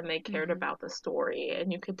characters and they cared Mm-hmm. about the story,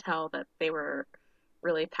 and you could tell that they were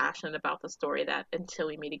really passionate about the story that Until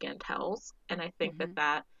We Meet Again tells. And I think Mm-hmm.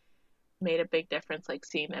 that made a big difference, like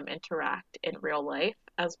seeing them interact in real life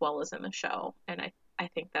as well as in the show. And I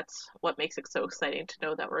think that's what makes it so exciting to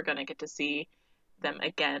know that we're going to get to see them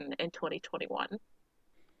again in 2021.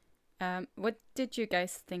 What did you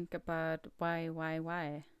guys think about why?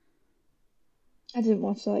 I didn't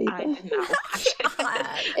watch that I either. did not watch it.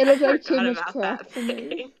 It I looked like too forgot much about crack that for me.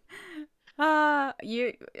 thing.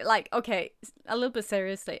 You like okay, a little bit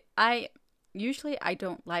seriously. I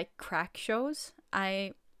don't like crack shows.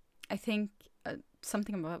 I think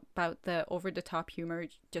something about the over the top humor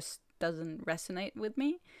just doesn't resonate with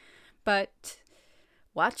me. But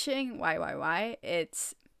watching why,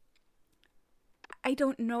 it's I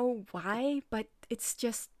don't know why, but it's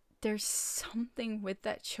just there's something with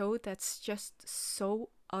that show that's just so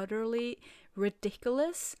utterly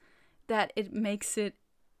ridiculous that it makes it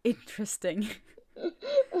interesting.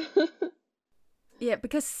 Yeah,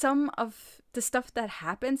 because some of the stuff that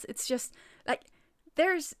happens, it's just like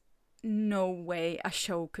there's no way a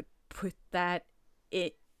show could put that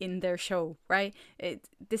in their show, right?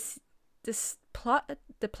 This plot,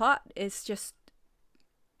 the plot is just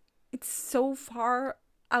it's so far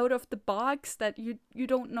out of the box that you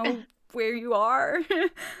don't know where you are.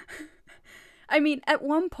 I mean, at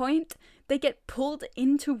one point they get pulled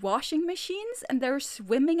into washing machines and they're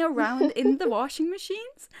swimming around in the washing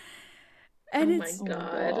machines, and Oh my it's Oh my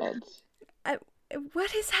god. god. I,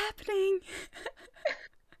 what is happening?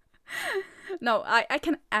 No, I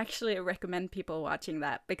can actually recommend people watching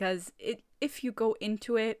that because if you go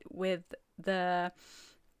into it with the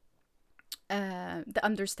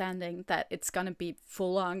understanding that it's gonna be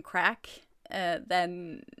full on crack,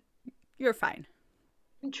 then you're fine.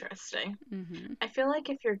 Interesting. Mm-hmm. I feel like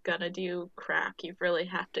if you're gonna do crack, you really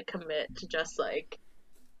have to commit to just like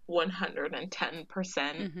 110%.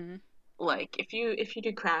 Mm-hmm. Like, if you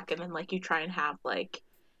do crack and then like you try and have like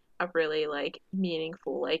a really like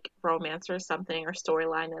meaningful like romance or something or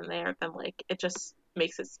storyline in there, then like it just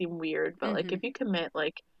makes it seem weird. But like Mm-hmm. if you commit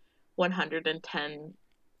like 110%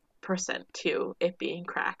 to it being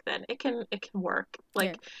crack, then it can work. Yeah.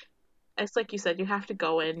 Like, it's like you said, you have to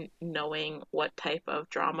go in knowing what type of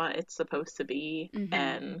drama it's supposed to be, Mm-hmm.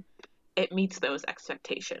 and it meets those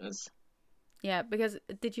expectations. Yeah, because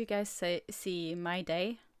did you guys see My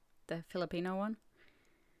Day, the Filipino one?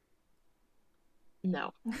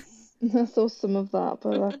 No. I saw some of that,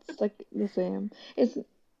 but that's like the same. It's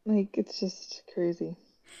like it's just crazy.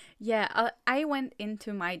 Yeah, I went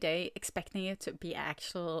into My Day expecting it to be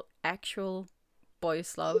actual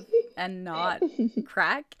boys love and not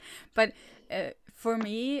crack. But for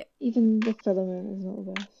me, Even the filament is not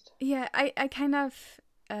the best. yeah, I kind of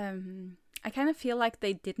feel like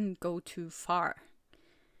they didn't go too far.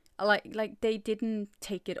 Like they didn't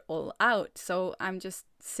take it all out. So I'm just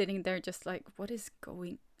sitting there just like, what is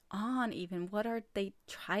going on even? What are they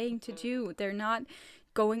trying to do? They're not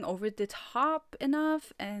going over the top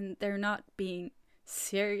enough, and they're not being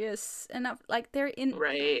serious enough. Like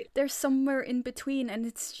Right. they're somewhere in between, and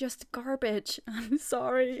it's just garbage. I'm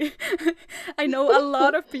sorry. I know a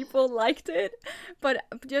lot of people liked it, but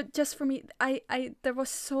just for me, I there was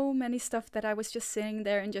so many stuff that I was just sitting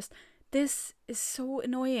there and just, this is so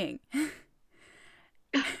annoying.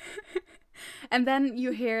 And then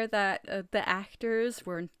you hear that the actors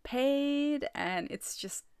weren't paid, and it's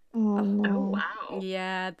just, Oh Oh no. wow.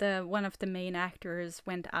 yeah, the one of the main actors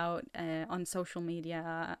went out on social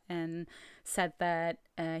media and said that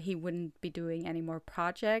he wouldn't be doing any more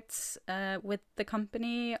projects with the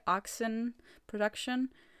company Oxen Production,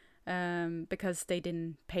 because they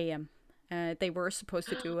didn't pay him. They were supposed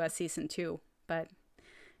to do a season 2, but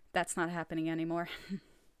that's not happening anymore.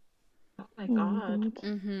 Oh my Oh my god. god.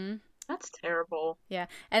 Mm-hmm. That's terrible. Yeah,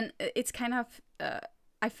 and it's kind of,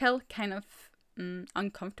 I felt kind of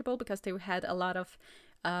uncomfortable because they had a lot of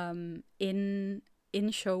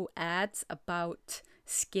in-show ads about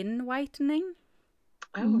skin whitening.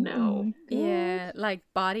 Oh Oh no. my god. Yeah, like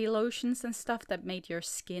body lotions and stuff that made your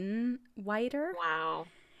skin whiter. Wow.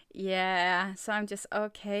 Yeah, so I'm just,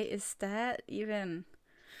 okay, is that even?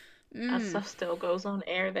 That stuff still goes on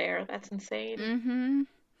air there. That's insane. Mm-hmm.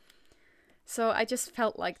 So I just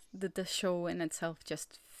felt like the show in itself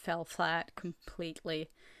just fell flat completely.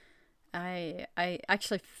 I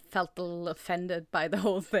actually felt a little offended by the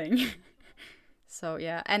whole thing. So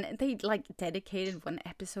yeah, and they like dedicated one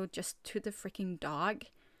episode just to the freaking dog,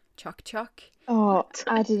 Chuck Chuck. Oh,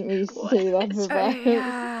 I didn't really What? see that about.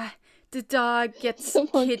 Yeah, the dog gets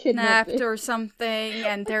Someone kidnapped kidnapped it. or something,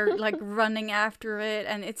 and they're like running after it,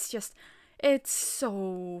 and it's just, it's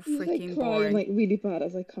so He was like freaking crying boring. like really bad. I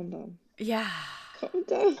was like, calm down. Yeah. Calm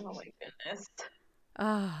down. Oh my goodness.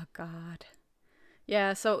 Oh God.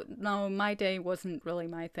 Yeah. So no, my day wasn't really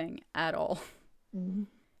my thing at all. Mm.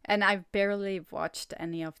 And I've barely watched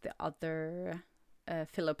any of the other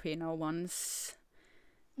Filipino ones.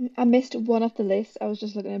 I missed one off the list. I was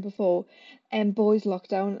just looking at it before. And Boys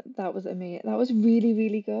Lockdown, that was amazing. That was really,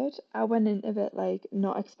 really good. I went into it like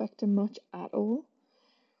not expecting much at all.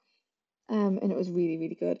 And it was really,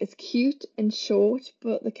 really good. It's cute and short,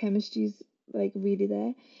 but the chemistry's like really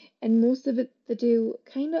there. And most of it they do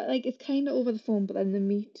kind of like it's kind of over the phone, but then they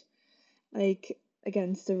meet like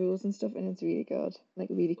against the rules and stuff, and it's really good, like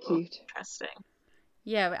really Oh, cute. interesting.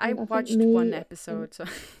 Yeah, I And I think watched one me and episode. So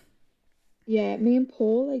yeah, me and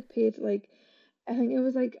Paul like paid like I think it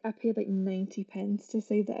was like I paid like 90 pence to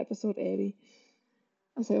see the episode early.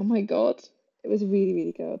 I was like, oh my God, it was really,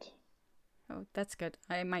 really good. oh, that's good.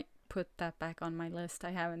 I might put that back on my list.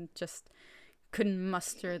 I haven't just couldn't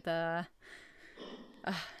muster the.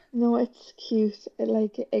 No, it's cute.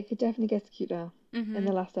 It could definitely gets cuter. And Mm-hmm.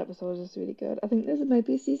 the last episode is really good. I think this might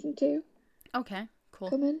be season 2 Okay, cool.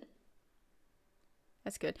 coming.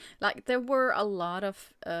 That's good. Like there were a lot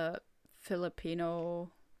of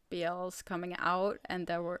Filipino BLs coming out, and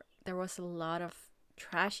there was a lot of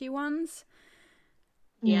trashy ones.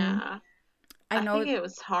 Mm. Yeah. I I know. think it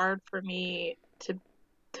was hard for me to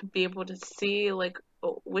be able to see like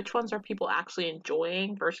which ones are people actually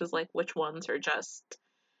enjoying versus like which ones are just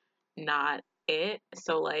not it.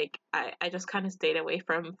 So like I just kind of stayed away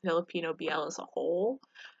from Filipino BL as a whole.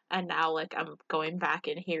 And now like I'm going back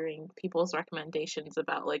and hearing people's recommendations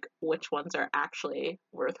about like which ones are actually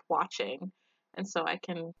worth watching. And so I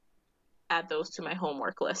can add those to my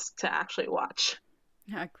homework list to actually watch.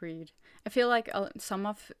 Agreed. I feel like some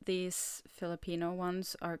of these Filipino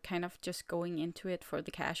ones are kind of just going into it for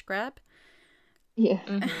the cash grab. Yeah.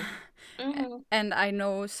 And I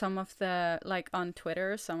know some of the, like on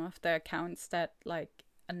Twitter, some of the accounts that like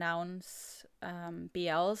announce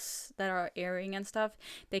BLs that are airing and stuff,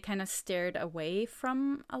 they kind of steered away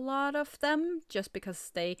from a lot of them just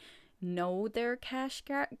because they know they're cash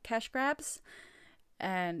grabs.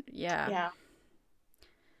 And yeah. Yeah.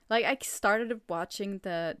 Like I started watching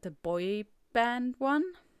the boy band one,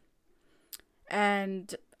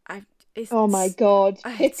 and Oh my God,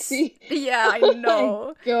 it's Pixie. yeah, I Oh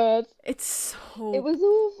know. my God. It's It so, was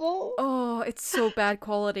awful. oh, it's so bad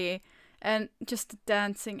quality, and just the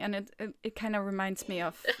dancing, and it kind of reminds me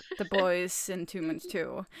of the boys in 2 Months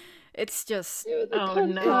too. It's just You know, the Oh concert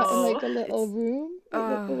in no. like a little it's room. Like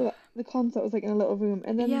uh the concert was like in a little room,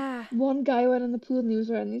 and then yeah. one guy went in the pool and he was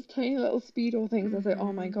wearing these tiny little speedo things. I was like,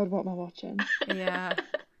 oh my Mhm. god, what am I watching? Yeah.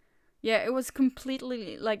 Yeah, it was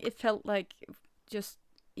completely like it felt like just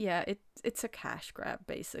yeah, it's a cash grab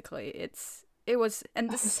basically. It was, and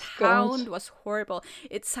the Oh god. sound was horrible.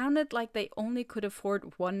 It sounded like they only could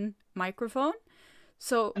afford one microphone.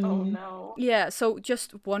 So Oh Mm. no. yeah, so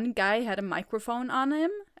just one guy had a microphone on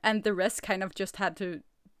him, and the rest kind of just had to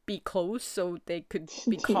be close so they could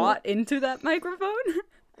be Yeah. caught into that microphone.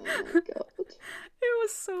 Oh my god. It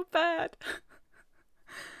was so bad.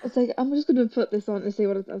 It's like I'm just gonna put this on to see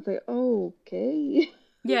what it's. I was like, oh, okay.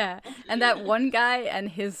 Yeah, and that one guy and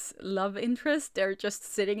his love interest, they're just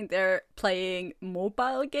sitting there playing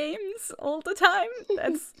mobile games all the time.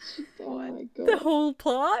 That's Oh What? my the god. whole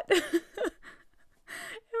plot.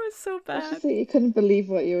 It was so It's just bad. like you couldn't believe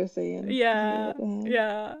what you were saying. You're like, Yeah, what the hell?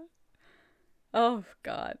 yeah. Oh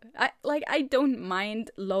god. I don't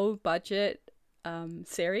mind low budget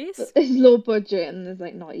series. It's low budget and there's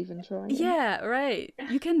like not even trying. Yeah, right.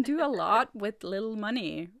 You can do a lot with little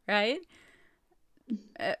money, right?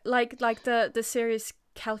 Like the series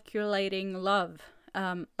Calculating Love.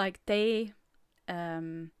 Like they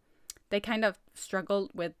kind of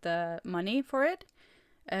struggled with the money for it.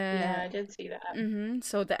 Yeah, I did see that.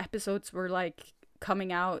 So the episodes were like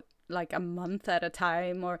coming out like a month at a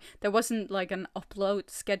time, or there wasn't like an upload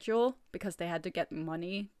schedule because they had to get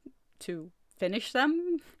money to finish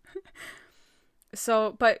them.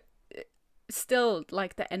 So, but still,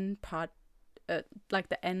 like the end like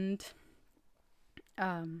the end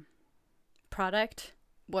um, product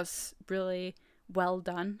was really well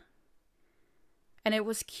done, and it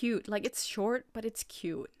was cute. Like it's short, but it's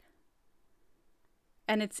cute,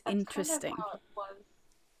 and it's That's kind of interesting. how it was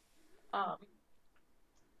um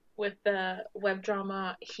with the web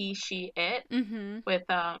drama He, She, It Mm-hmm. with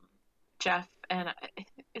Jeff and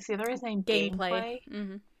is the other guy's name Gameplay.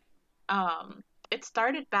 Gameplay? Mm-hmm. It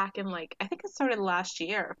started back in like I think it started last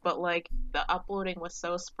year, but like the uploading was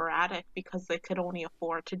so sporadic because they could only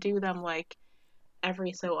afford to do them like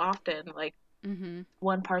every so often. Like Mm-hmm.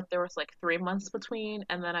 one part there was like 3 months between,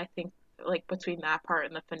 and then I think like between that part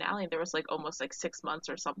and the finale there was like almost like 6 months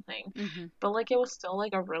or something. Mm-hmm. But like it was still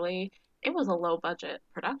like a really it was a low budget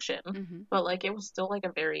production, Mm-hmm. but like it was still like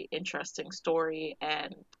a very interesting story,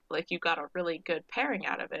 and like you got a really good pairing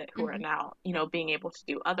out of it who are Mm-hmm. now, you know, being able to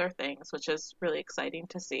do other things, which is really exciting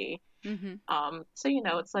to see. Mm-hmm. So you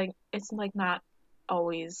know, it's like not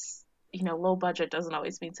always, you know, low budget doesn't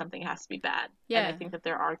always mean something has to be bad. And I Yeah. think that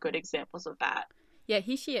there are good examples of that. Yeah,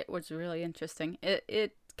 He She It was really interesting.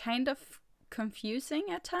 It kind of confusing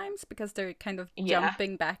at times because they're kind of Yeah.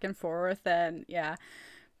 jumping back and forth, and yeah.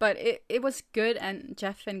 But it was good, and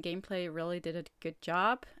Jeff and Gameplay really did a good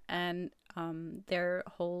job, and their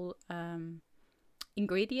whole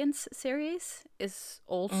ingredients series is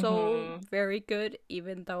also Mhm. very good,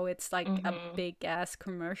 even though it's like a Mhm. big ass It's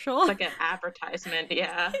commercial. like an advertisement,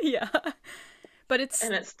 yeah. Yeah. But it's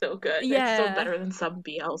And it's still good. It's still yeah. better than some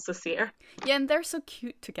BLs this year. Yeah, and they're so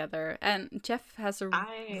cute together. And Jeff has a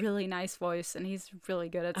I really nice voice, and he's really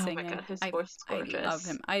good at Oh my singing. god, his voice is I love gorgeous.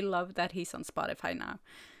 him. I love that he's on Spotify now.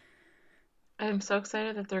 I'm so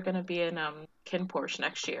excited that they're gonna be in Kin Porsche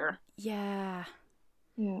next year. Yeah.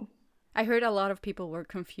 Yeah. I heard a lot of people were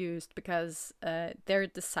confused because they're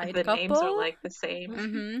the side The names are couple. like the same.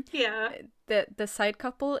 Mm-hmm. Yeah. The side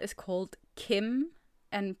couple is called Kim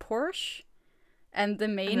and Porsche, and the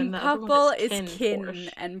And then main the other one is couple is Kin Kin Porsche.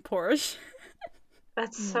 and Porsche.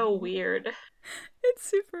 That's so Oh. weird. It's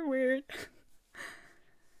super weird.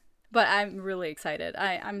 But I'm really excited.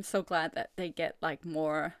 I'm so glad that they get like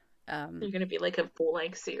more. They're gonna be like a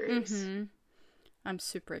full-length series. Is Mm-hmm. I'm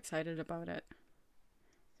super excited about it.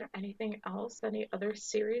 there anything else? Any other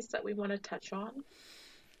series that we want to touch on?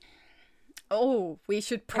 Oh, we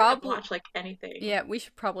should I didn't probably watch like anything. yeah, we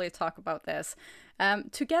should probably talk about this.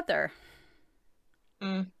 Together.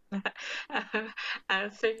 Mm. I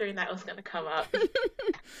was figuring that was gonna come up. But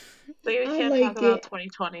we I can't talk like about it.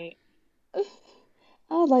 2020.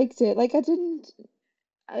 I liked it. Like I didn't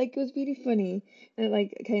like it was really funny and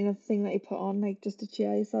like kind of thing that you put on like just to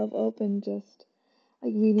cheer yourself up and just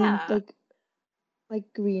like really Yeah,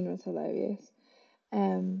 like Green was hilarious.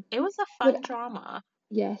 it was a But fun drama.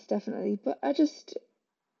 yes, definitely. But I just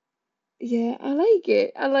yeah, I like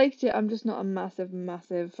it. I liked it. I'm just not a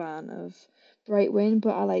massive fan of Brightwing,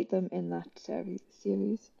 but I like them in that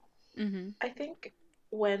series. Mm-hmm. I think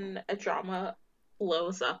when a drama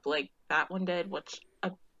blows up like that one did, which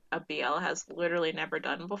a BL has literally never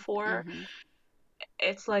done before, Mm-hmm.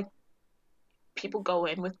 it's like people go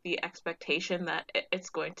in with the expectation that it's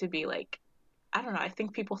going to be like, I don't know, I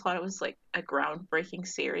think people thought it was like a groundbreaking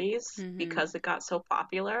series because it got so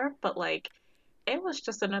popular, but like it was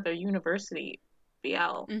just another university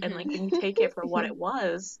BL. And like when you take it for what it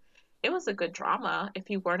was a good drama if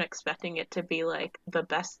you weren't expecting it to be like the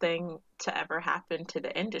best thing to ever happen to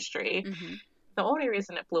the industry. The only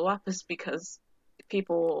reason it blew up is because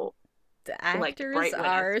people The liked actors Brightwin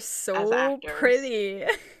are as so actors. pretty.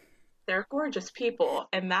 They're gorgeous people,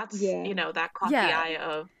 and that's, Yeah. that caught the eye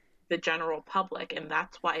of the general public, and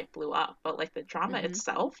that's why it blew up. But like the drama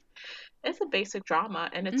itself is a basic drama,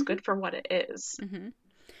 and it's good for what it is.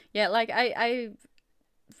 Yeah, like I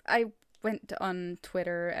went on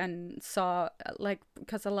Twitter and saw like,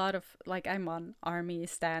 because a lot of like, I'm on Army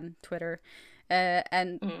Stan Twitter,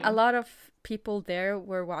 and a lot of people there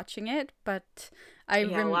were watching it, but a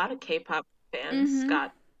lot of K-pop fans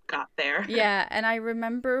got there. Yeah, and I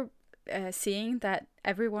remember seeing that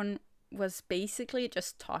everyone was basically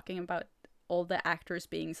just talking about all the actors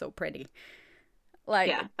being so pretty. Like,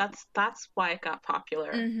 yeah, that's why it got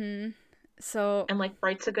popular. So, and like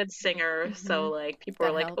Bright's a good singer, so like people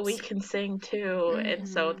that were like, helps. oh, he can sing too, and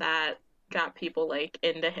so that got people like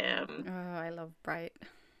into him. Oh, I love Bright.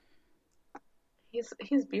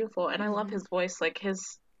 He's beautiful, and I love his voice. Like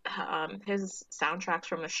his soundtracks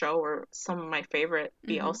from the show were some of my favorite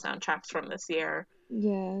BL soundtracks from this year.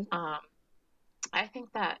 Yeah. I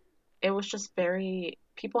think that it was just very,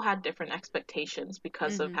 people had different expectations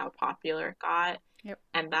because of how popular it got. Yep.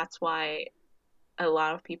 And that's why a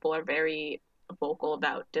lot of people are very vocal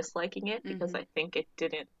about disliking it, because I think it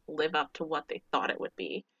didn't live up to what they thought it would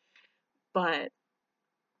be. But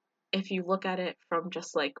if you look at it from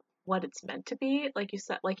just like what it's meant to be, like you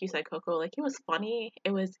said, Coco, like it was funny,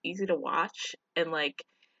 it was easy to watch, and like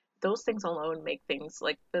those things alone make things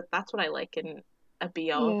like that's what I like in a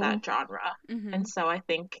BL of that genre. And so I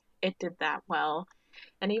think it did that well.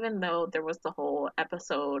 And even though there was the whole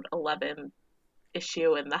episode 11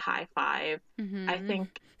 issue in the high five, I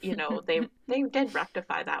think, they did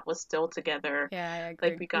rectify that, was still together. Yeah, I agree.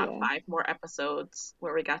 Like we got 5 more episodes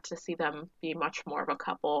where we got to see them be much more of a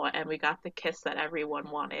couple, and we got the kiss that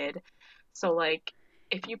everyone wanted. So like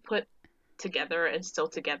if you put Together and Still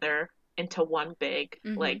Together into one big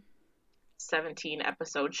like 17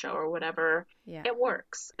 episode show or whatever, it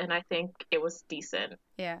works, and I think it was decent.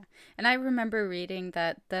 Yeah, and I remember reading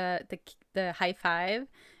that the high five,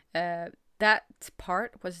 that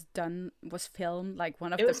part was filmed like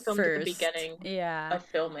one of it was the filmed first at the beginning of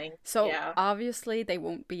filming. So obviously they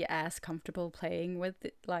won't be as comfortable playing with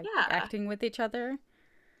acting with each other.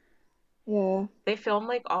 Yeah. They filmed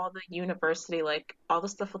like all the university, like all the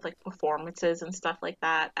stuff with like performances and stuff like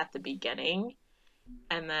that at the beginning,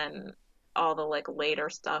 and then all the like later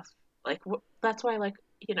stuff, like that's why, like,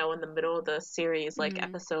 in the middle of the series, like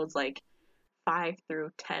episodes like 5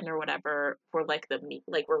 through 10 or whatever were like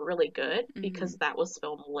were really good, because that was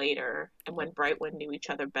filmed later, and when Brightwood knew each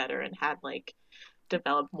other better and had like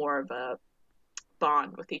developed more of a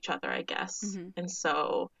bond with each other, I guess. And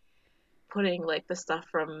so putting like the stuff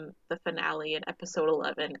from the finale in episode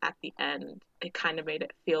 11 at the end, it kind of made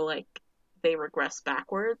it feel like they regressed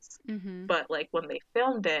backwards. But like when they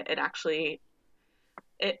filmed it, it actually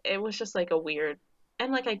it was just like a weird,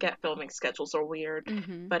 and like I get filming schedules are weird,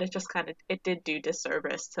 but it just kind of, it did do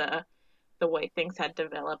disservice to the way things had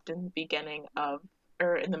developed in the beginning of,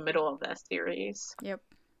 or in the middle of that series. Yep.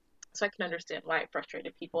 So I can understand why it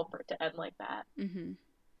frustrated people for it to end like that. And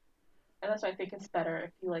that's why I think it's better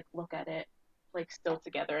if you like look at it like Still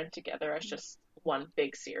Together and Together as just one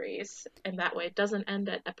big series, and that way it doesn't end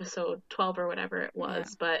at episode 12 or whatever it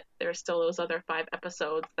was, but there's still those other 5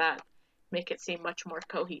 episodes that make it seem much more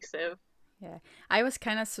cohesive. Yeah, I was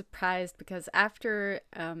kind of surprised because after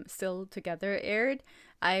Still Together aired,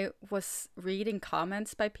 I was reading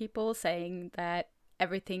comments by people saying that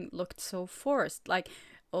everything looked so forced, like,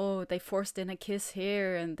 oh, they forced in a kiss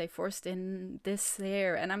here and they forced in this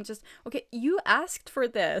there, and I'm just, okay, you asked for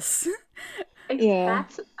this. Yeah.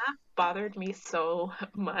 That bothered me so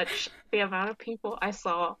much. The amount of people I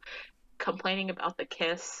saw complaining about the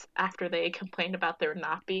kiss after they complained about there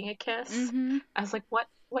not being a kiss. I was like, what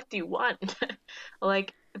do you want?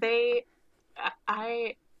 Like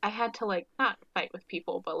I had to like not fight with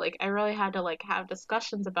people, but like I really had to like have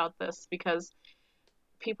discussions about this, because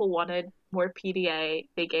people wanted more PDA,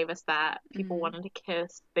 they gave us that. People wanted to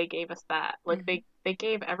kiss, they gave us that. Like they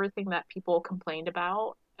gave everything that people complained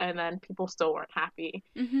about, and then people still weren't happy.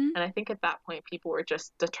 And I think at that point people were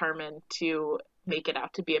just determined to make it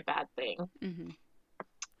out to be a bad thing. And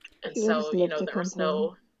People so, just love to there was complain.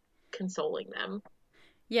 no consoling them.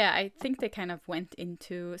 Yeah, I think they kind of went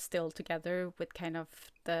into Still Together with kind of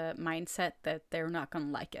the mindset that they're not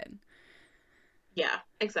gonna like it. Yeah,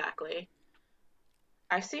 exactly.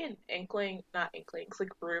 I've seen not inklings, like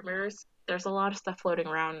rumors. There's a lot of stuff floating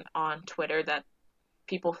around on Twitter that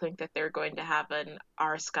people think that they're going to have an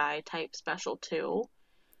Our Sky type special too,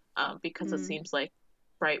 because it Mm. seems like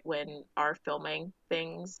right when are filming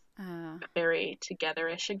things very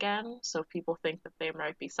togetherish again. So people think that there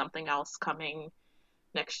might be something else coming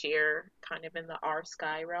next year, kind of in the Our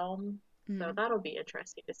Sky realm. So that'll be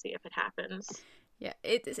interesting to see if it happens. Yeah,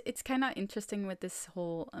 it's kind of interesting with this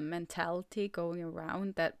whole mentality going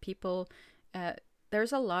around that people,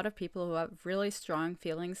 there's a lot of people who have really strong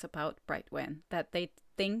feelings about Brightwin, that they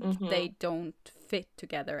think Mm-hmm. they don't fit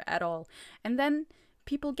together at all, and then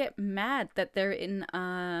people get mad that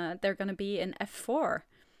they're gonna be in F4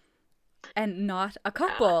 and not a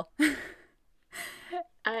Yeah. couple.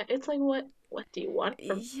 It's like what do you want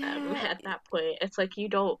from them Yeah, at that point? It's like you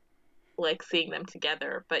don't like seeing them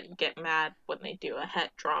together, but you get mad when they do a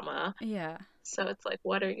het drama. yeah. So it's like,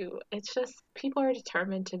 what are you? It's just people are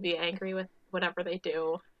determined to be angry with whatever they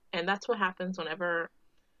do, and that's what happens whenever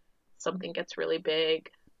something gets really big.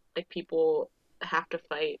 Like people have to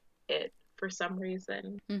fight it for some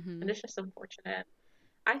reason, Mm-hmm. and it's just unfortunate.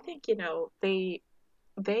 I think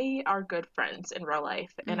they are good friends in real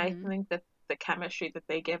life, and I Mm-hmm. think that the chemistry that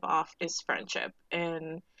they give off is friendship,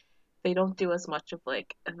 and they don't do as much of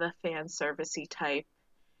like the fan servicey type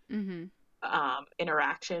Mm-hmm.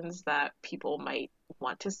 interactions that people might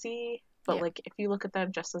want to see. But Yeah, like if you look at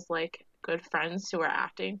them just as like good friends who are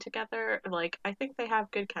acting together, like I think they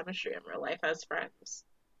have good chemistry in real life as friends.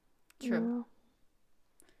 true. Yeah.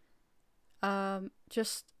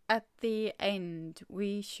 Just at the end,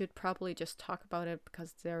 we should probably just talk about it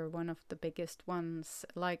because they're one of the biggest ones,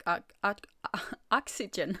 like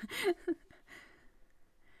oxygen.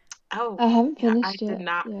 Oh, I haven't yeah, I finished did it.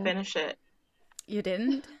 not Yeah. finish it. You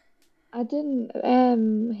didn't? I didn't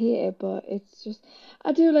hate it, but it's just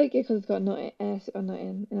I do like it because it's got not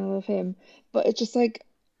in, and I love him. But it's just like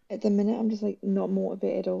at the minute I'm just like not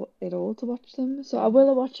motivated at all to watch them. So I Mm,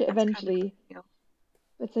 will watch it that's kind of eventually. how I feel.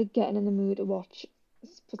 It's like getting in the mood to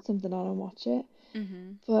put something on and watch it.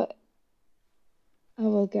 Mm-hmm. But I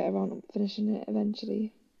will get around to finishing it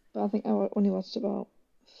eventually. But I think only watched about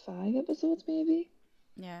 5 episodes maybe.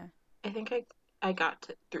 Yeah. I think I got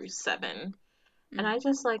through 7, and Mm. I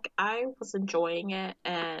just like I was enjoying it,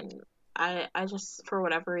 and I just for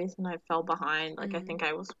whatever reason I fell behind. Like I Mm-hmm. think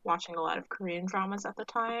I was watching a lot of Korean dramas at the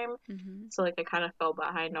time, Mm-hmm. so like I kind of fell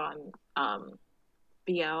behind on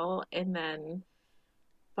BL, and then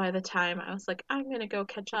by the time I was like I'm gonna go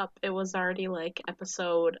catch up, it was already like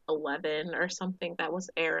episode 11 or something that was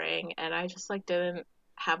airing, and I just like didn't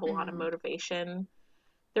have a lot of Mm-hmm. motivation.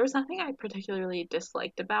 There was nothing I particularly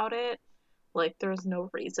disliked about it. Like, there's no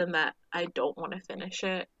reason that I don't want to finish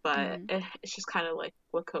it, but Mm-hmm. it's just kind of like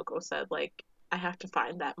what Coco said. Like, I have to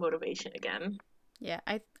find that motivation again. Yeah,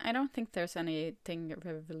 I don't think there's anything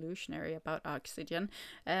revolutionary about oxygen.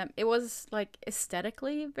 It was like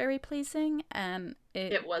aesthetically very pleasing, and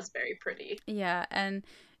it It was very pretty. yeah, and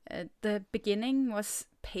the beginning was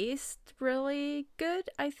paced really good,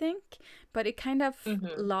 I think, but it kind of Hmm.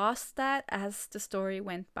 lost that as the story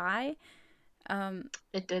went by. Um,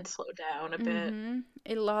 It did slow down a bit. mm-hmm.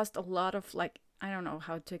 It lost a lot of like I don't know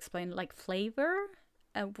how to explain like flavor.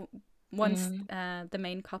 Once Mm. the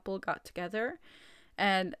main couple got together,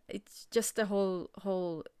 and it's just the whole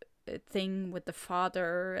thing with the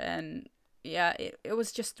father, and yeah, it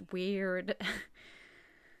was just weird.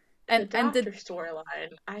 The And the doctor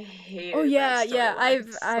storyline, I oh hated that yeah, yeah,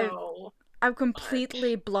 storyline so I've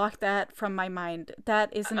completely much. blocked that from my mind.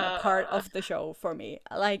 That isn't a part Uh, of the show for me.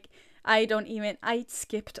 Like, I don't even. I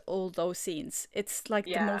skipped all those scenes. It's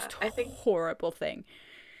like the yeah, most I think horrible thing.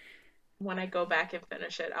 when I go back and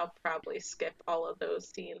finish it, I'll probably skip all of those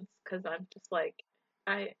scenes because I'm just like,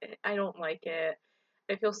 I I don't like it.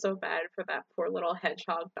 I feel so bad for that poor little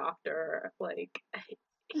hedgehog doctor. Like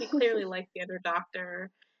he clearly liked the other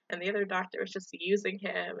doctor, and the other doctor was just using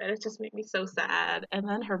him, and it just made me so sad. And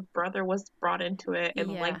then her brother was brought into it and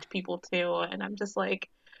Yeah. liked people too, and I'm just like,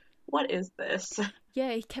 what is this?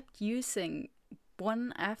 Yeah, he kept using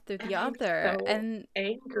one after It the made me other, so and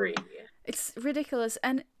angry. it's ridiculous.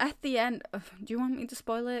 And at the end, do you want me to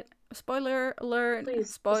spoil it? Spoiler alert!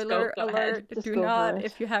 Please, just Spoiler go ahead. alert! Just Do go for not, it.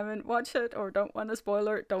 if you haven't watched it or don't want a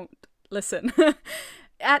spoiler, don't listen.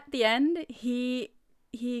 At the end, he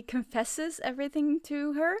confesses everything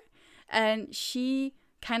to her, and she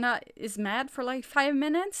kind of is mad for like 5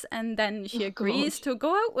 minutes, and then she Oh God. agrees to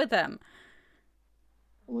go out with him.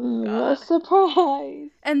 Wow, what a God. surprise!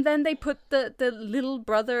 And then they put the little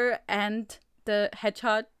brother and the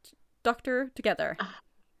hedgehog doctor together.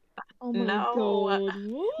 Oh my No. god,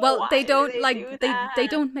 Well, what? they Why did don't they do they that?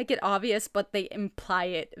 don't make it obvious, but they imply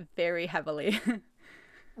it very heavily.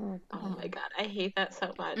 Oh Oh my god. God, I hate that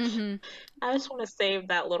so much. Mhm. I just want to save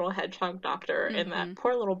that little hedgehog doctor and that Mhm.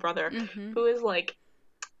 poor little brother Mhm. who is like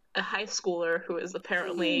a high schooler who is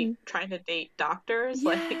apparently Mm. trying to date doctors.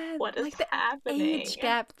 Like, Yeah, what is like the happening? age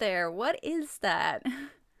gap there. What is that?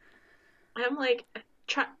 I'm like,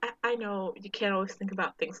 I know you can't always think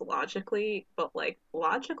about things logically, but like,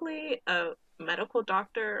 logically, a medical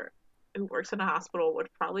doctor who works in a hospital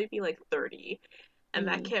would probably be like 30, and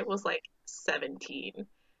that Mm. kid was like 17.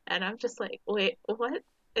 And I'm just like, wait, what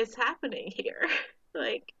is happening here?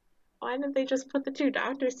 Like, why didn't they just put the two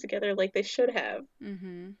doctors together like they should have?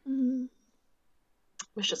 Mhm. Mm.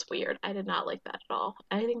 It was just weird. I did not like that at all.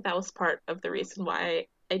 I think that was part of the reason why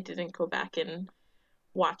I didn't go back and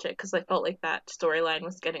watch it because I felt like that storyline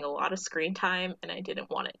was getting a lot of screen time and I didn't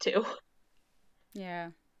want it to.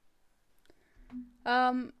 Yeah.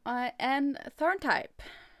 And Thorn Type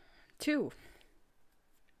 2.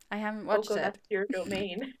 I haven't watched Coco, it. that's your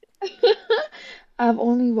domain. I've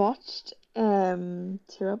only watched 2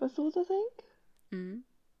 episodes, I think. Mm.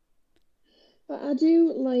 But I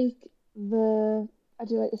do like the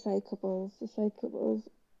side couples. The side couples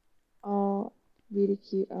are really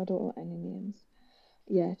cute. I don't know any names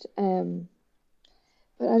yet.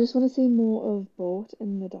 But I just want to see more of Boat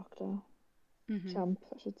and the Doctor. Mhm. Champ,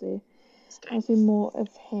 I should say. I want to see Nice. more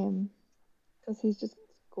of him because he's just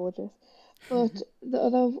gorgeous. But the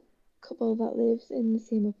other couple that lives in the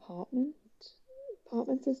same apartments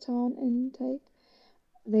as Tarn and Type,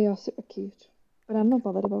 they are super cute. But I'm not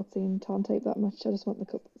bothered about seeing Tarn Type that much. I just want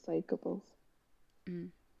the side couples.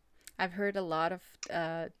 Mm. I've heard a lot of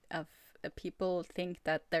people think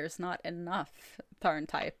that there's not enough Thorn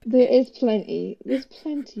Type. There is plenty. There's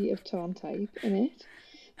plenty of Tarn Type in it.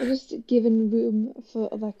 They're just giving room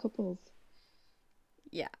for other couples.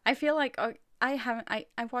 Yeah, I feel like I haven't. I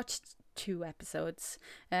watched 2 episodes,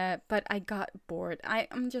 but I got bored.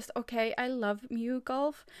 I'm just okay. I love Mew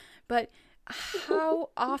Golf, but how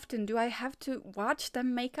often do I have to watch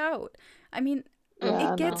them make out? I mean, Yeah,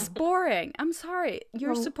 it I gets know. boring. I'm sorry.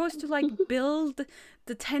 You're Well, supposed to like build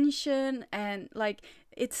the tension and like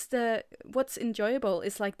it's the what's enjoyable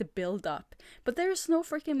is like the build up. But there's no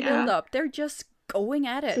freaking build Yeah. up. They're just going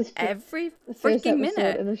at this it is every the first freaking episode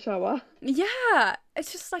minute. in the shower. Yeah,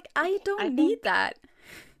 it's just like I I don't need think that.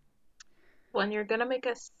 when you're gonna make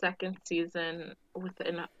a second season with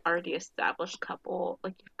an already established couple,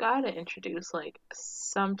 like you've gotta introduce like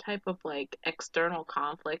some type of like external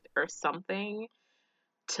conflict or something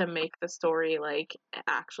to make the story like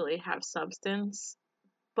actually have substance.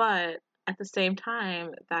 But at the same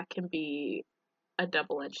time, that can be a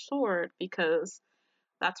double-edged sword because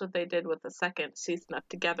that's what they did with the second season of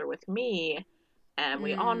Together with Me, and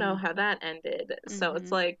we all know Mm, how that ended. So it's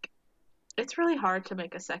mm-hmm. like it's really hard to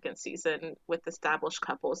make a second season with established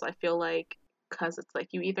couples. I feel like because it's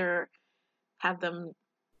like you either have them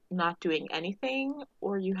not doing anything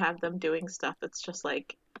or you have them doing stuff that's just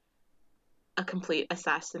like a complete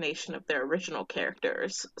assassination of their original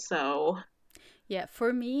characters. So, Yeah,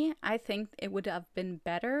 for me, I think it would have been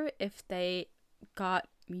better if they got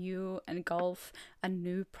Mew and Golf a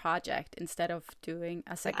new project instead of doing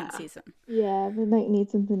a second yeah. season. Yeah, we might need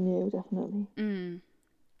something new, definitely. Mm.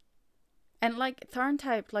 And like Thorn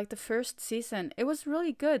Type, like the first season, it was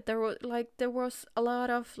really good. There was a lot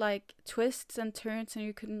of like twists and turns, and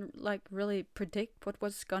you couldn't like really predict what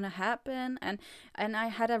was gonna happen, and I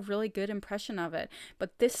had a really good impression of it.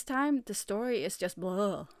 But this time, the story is just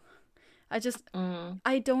blah. I just Mm,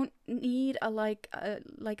 I don't need like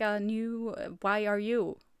a new why are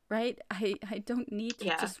you, right? I don't need to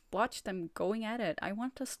yeah. just watch them going at it. I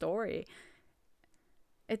want a story.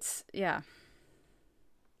 It's yeah.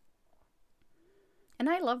 And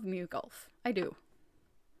I love Mew Golf. I do.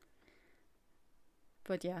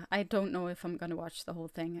 But yeah, I don't know if I'm gonna watch the whole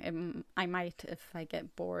thing. I might if I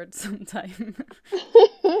get bored sometime.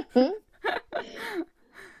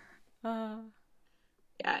 uh,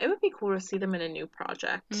 Yeah, it would be cool to see them in a new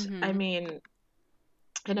project. I mm-hmm. mean,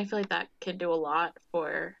 and I feel like that can do a lot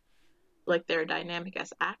for like their dynamic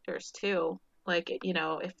as actors too. Like,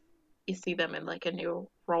 if you see them in like a new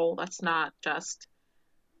role that's not just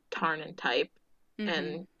Tarn and type, Mm-hmm.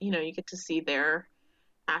 and you get to see their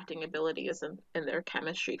acting abilities and their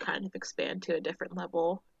chemistry kind of expand to a different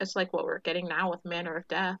level. It's like what we're getting now with Manner of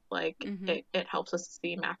Death. Like Mm-hmm. it helps us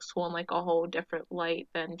see Maxwell in like a whole different light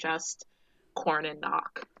than just Corn and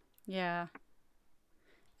Knock. Yeah.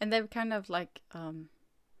 And they've kind of like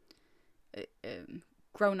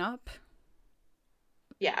grown up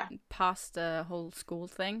Yeah. past the whole school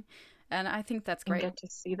thing, and I think that's And great. get to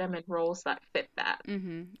see them in roles that fit that.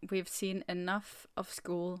 We've seen enough of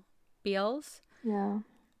school BLs. Yeah.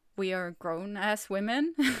 We are grown as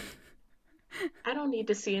women. I don't need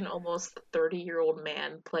to see an almost 30-year-old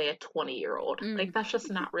man play a 20-year-old. Like, that's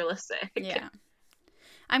just not realistic. Yeah.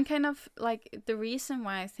 I'm kind of like, the reason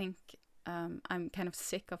why I think I'm kind of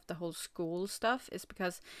sick of the whole school stuff is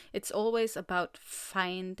because it's always about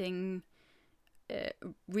finding,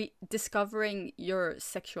 discovering your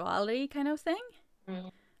sexuality kind of thing.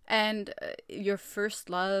 Mm. And your first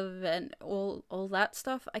love and all that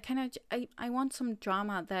stuff. I kind of I want some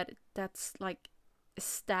drama that's like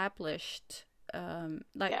established.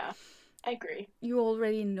 Like, Yeah, I agree. you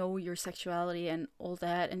already know your sexuality and all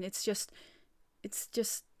that, and it's just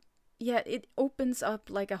yeah, it opens up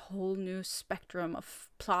like a whole new spectrum of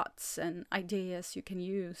plots and ideas you can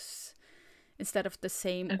use instead of the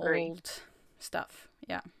same Agree. old stuff.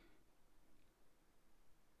 Yeah.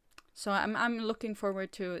 So I'm looking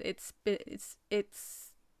forward to it's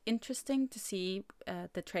interesting to see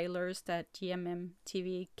the trailers that GMM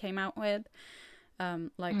TV came out with.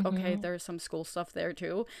 Like, okay, there's some school stuff there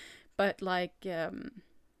too, but like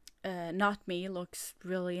Not Me looks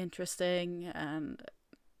really interesting, and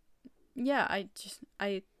yeah,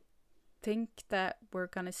 I think that we're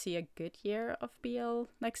gonna see a good year of BL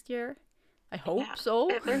next year. I hope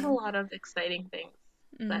so. There's a lot of exciting things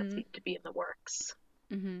that seem to be in the works.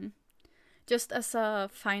 Just as a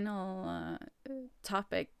final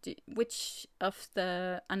topic, which of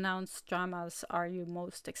the announced dramas are you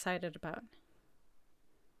most excited about?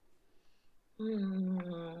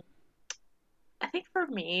 I think for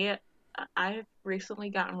me, I've recently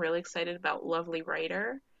gotten really excited about Lovely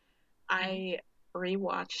Writer. I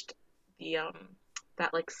rewatched the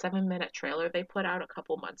that like 7-minute trailer they put out a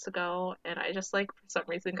couple months ago, and I just like for some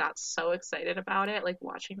reason got so excited about it, like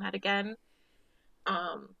watching that again.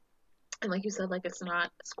 And like you said, like it's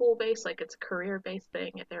not school based, like it's a career based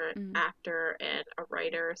thing. They're an actor and a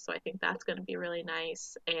writer, so I think that's going to be really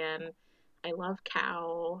nice. And I love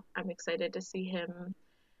Cal. I'm excited to see him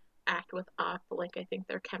act with Up. Like I think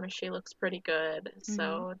their chemistry looks pretty good.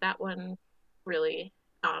 So that one really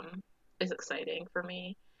is exciting for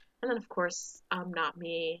me. And then of course, Not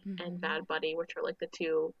Me and Bad Buddy, which are like the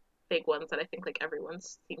two big ones that I think like everyone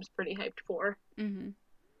seems pretty hyped for.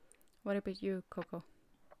 What about you, Coco?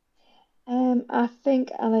 I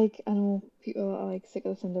think I know people are like sick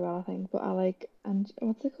of the Cinderella thing, but I like, and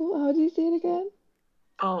what's it called? How do you say it again?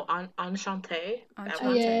 Oh, Enchanté. That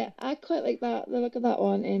one. Yeah, I quite like that, the look of that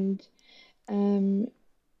one, and um,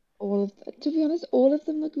 to be honest, all of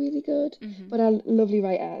them look really good. But a Lovely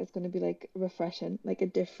Writer is going to be like refreshing, like a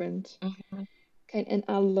different kind. And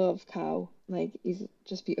I love Cow, like he's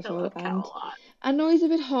just I beautiful. love Cal And a lot. I know he's a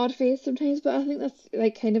bit hard faced sometimes, but I think that's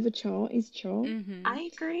like kind of a charm. He's charm. I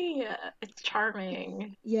agree. It's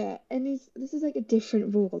charming. Yeah, and this is like a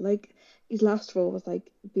different role. Like his last role was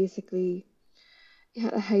like basically he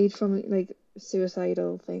had to hide from like a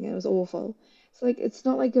suicidal thing. It was awful. So like it's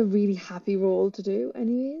not like a really happy role to do,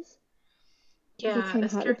 anyways. Because he Yeah, kind of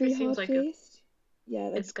this had to character be seems hard like faced. Yeah,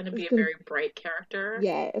 like it's going to it's be a gonna very bright character.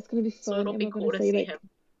 yeah, it's gonna be So fun, it'll and be we're cool gonna to see see like him.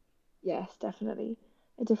 yes, definitely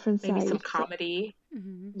a different Maybe some side. So comedy.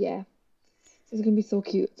 yeah, so it's gonna be so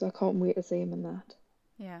cute. So I can't wait to see him in that.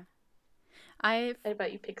 Yeah. What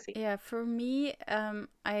about you, Pixie? Yeah, for me,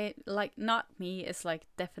 I like Not Me is like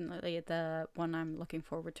definitely the one I'm looking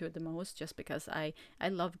forward to the most, just because I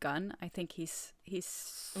love Gunn. I think he's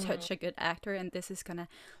such a good actor, and this is gonna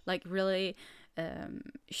like really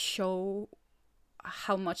show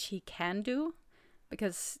how much he can do,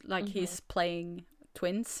 because like he's playing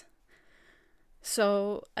twins.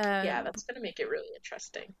 So Yeah, that's going to make it really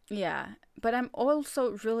interesting. yeah, but I'm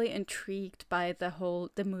also really intrigued by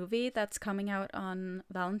the movie that's coming out on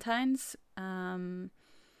Valentine's.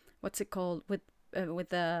 What's it called, with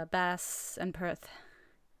the Bass and Perth?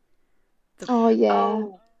 Oh yeah,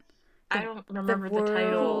 Oh, I The don't the remember the I can't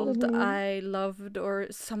title. remember the world name. I loved, or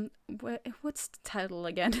some. What's the title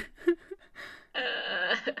again?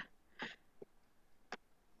 Uh,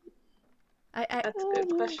 I that's a Oh good no.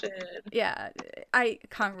 question. yeah, I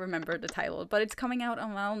can't remember the title, but it's coming out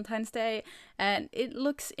on Valentine's Day, and it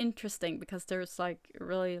looks interesting because there's like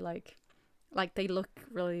really like they look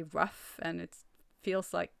really rough, and it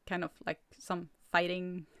feels like kind of like some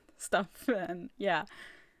fighting stuff, and yeah,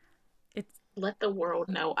 it's Let the world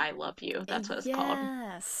know I love you. That's what it's called.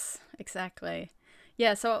 yes, exactly.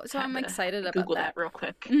 Yeah, so Had I'm to excited about Google that. that real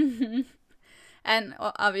quick. And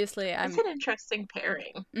obviously It's I'm an interesting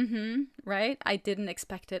pairing. right? I didn't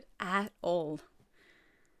expect it at all.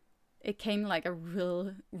 it came like a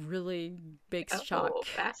really big shock. Oh,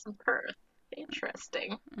 Bass and Perth.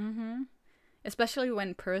 Interesting. Especially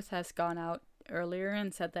when Perth has gone out earlier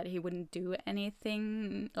and said that he wouldn't do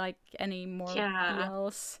anything, like any more Yeah.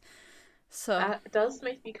 BLs. So That does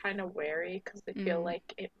make me kind of wary because I feel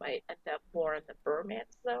like it might end up more in the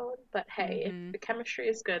bromance zone. But hey, if the chemistry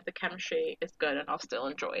is good, the chemistry is good, and I'll still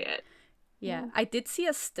enjoy it. yeah, I did see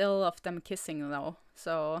a still of them kissing though.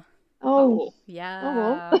 So Oh. yeah, Oh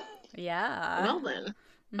well. yeah. Well then.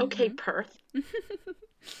 Okay, Perth.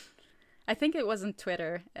 I think it wasn't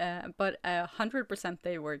Twitter, but 100%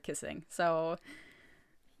 they were kissing. So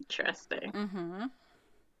Interesting.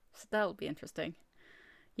 so that'll be interesting.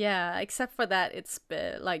 Yeah, except for that, it's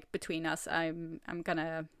like between us. I'm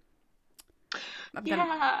gonna.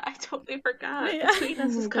 I totally forgot. Yeah. Between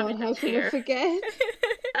Us is coming How next can I year. forget?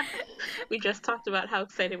 We just talked about how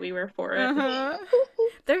excited we were for it.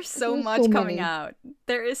 There's so There's much so coming many. out.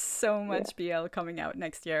 There is so much BL coming out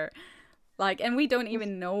next year. Like, and we don't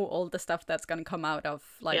even know all the stuff that's gonna come out of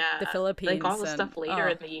like the Yeah, Philippines like all the and stuff later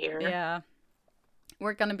in the year. yeah,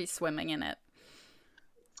 we're gonna be swimming in it.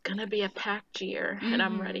 It's gonna be a packed year, and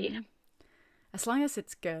I'm ready. As long as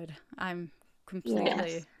it's good, I'm completely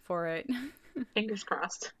Yes. for it. Fingers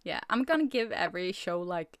crossed. Yeah, I'm gonna give every show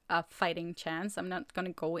like a fighting chance. I'm not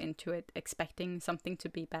gonna go into it expecting something to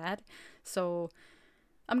be bad. So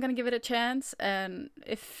I'm gonna give it a chance, and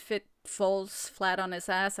if it falls flat on its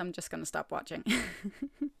ass, I'm just gonna stop watching.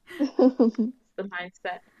 The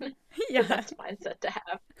mindset. Yeah. The best mindset to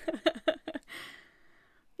have.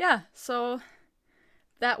 Yeah, so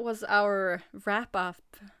that was our wrap up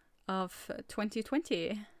of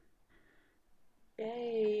 2020.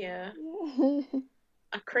 Yay.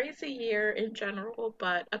 A crazy year in general,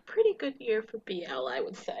 but a pretty good year for BL, I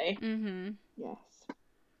would say. Yes.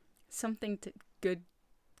 Something good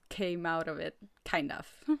came out of it, kind of.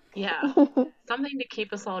 Yeah. Something to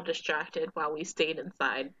keep us all distracted while we stayed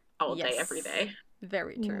inside all day, every day.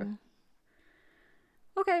 Very true.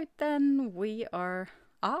 Yeah. Okay, then we are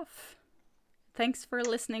off. Thanks for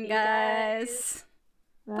listening, See you guys. guys.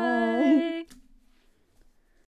 Bye. Bye.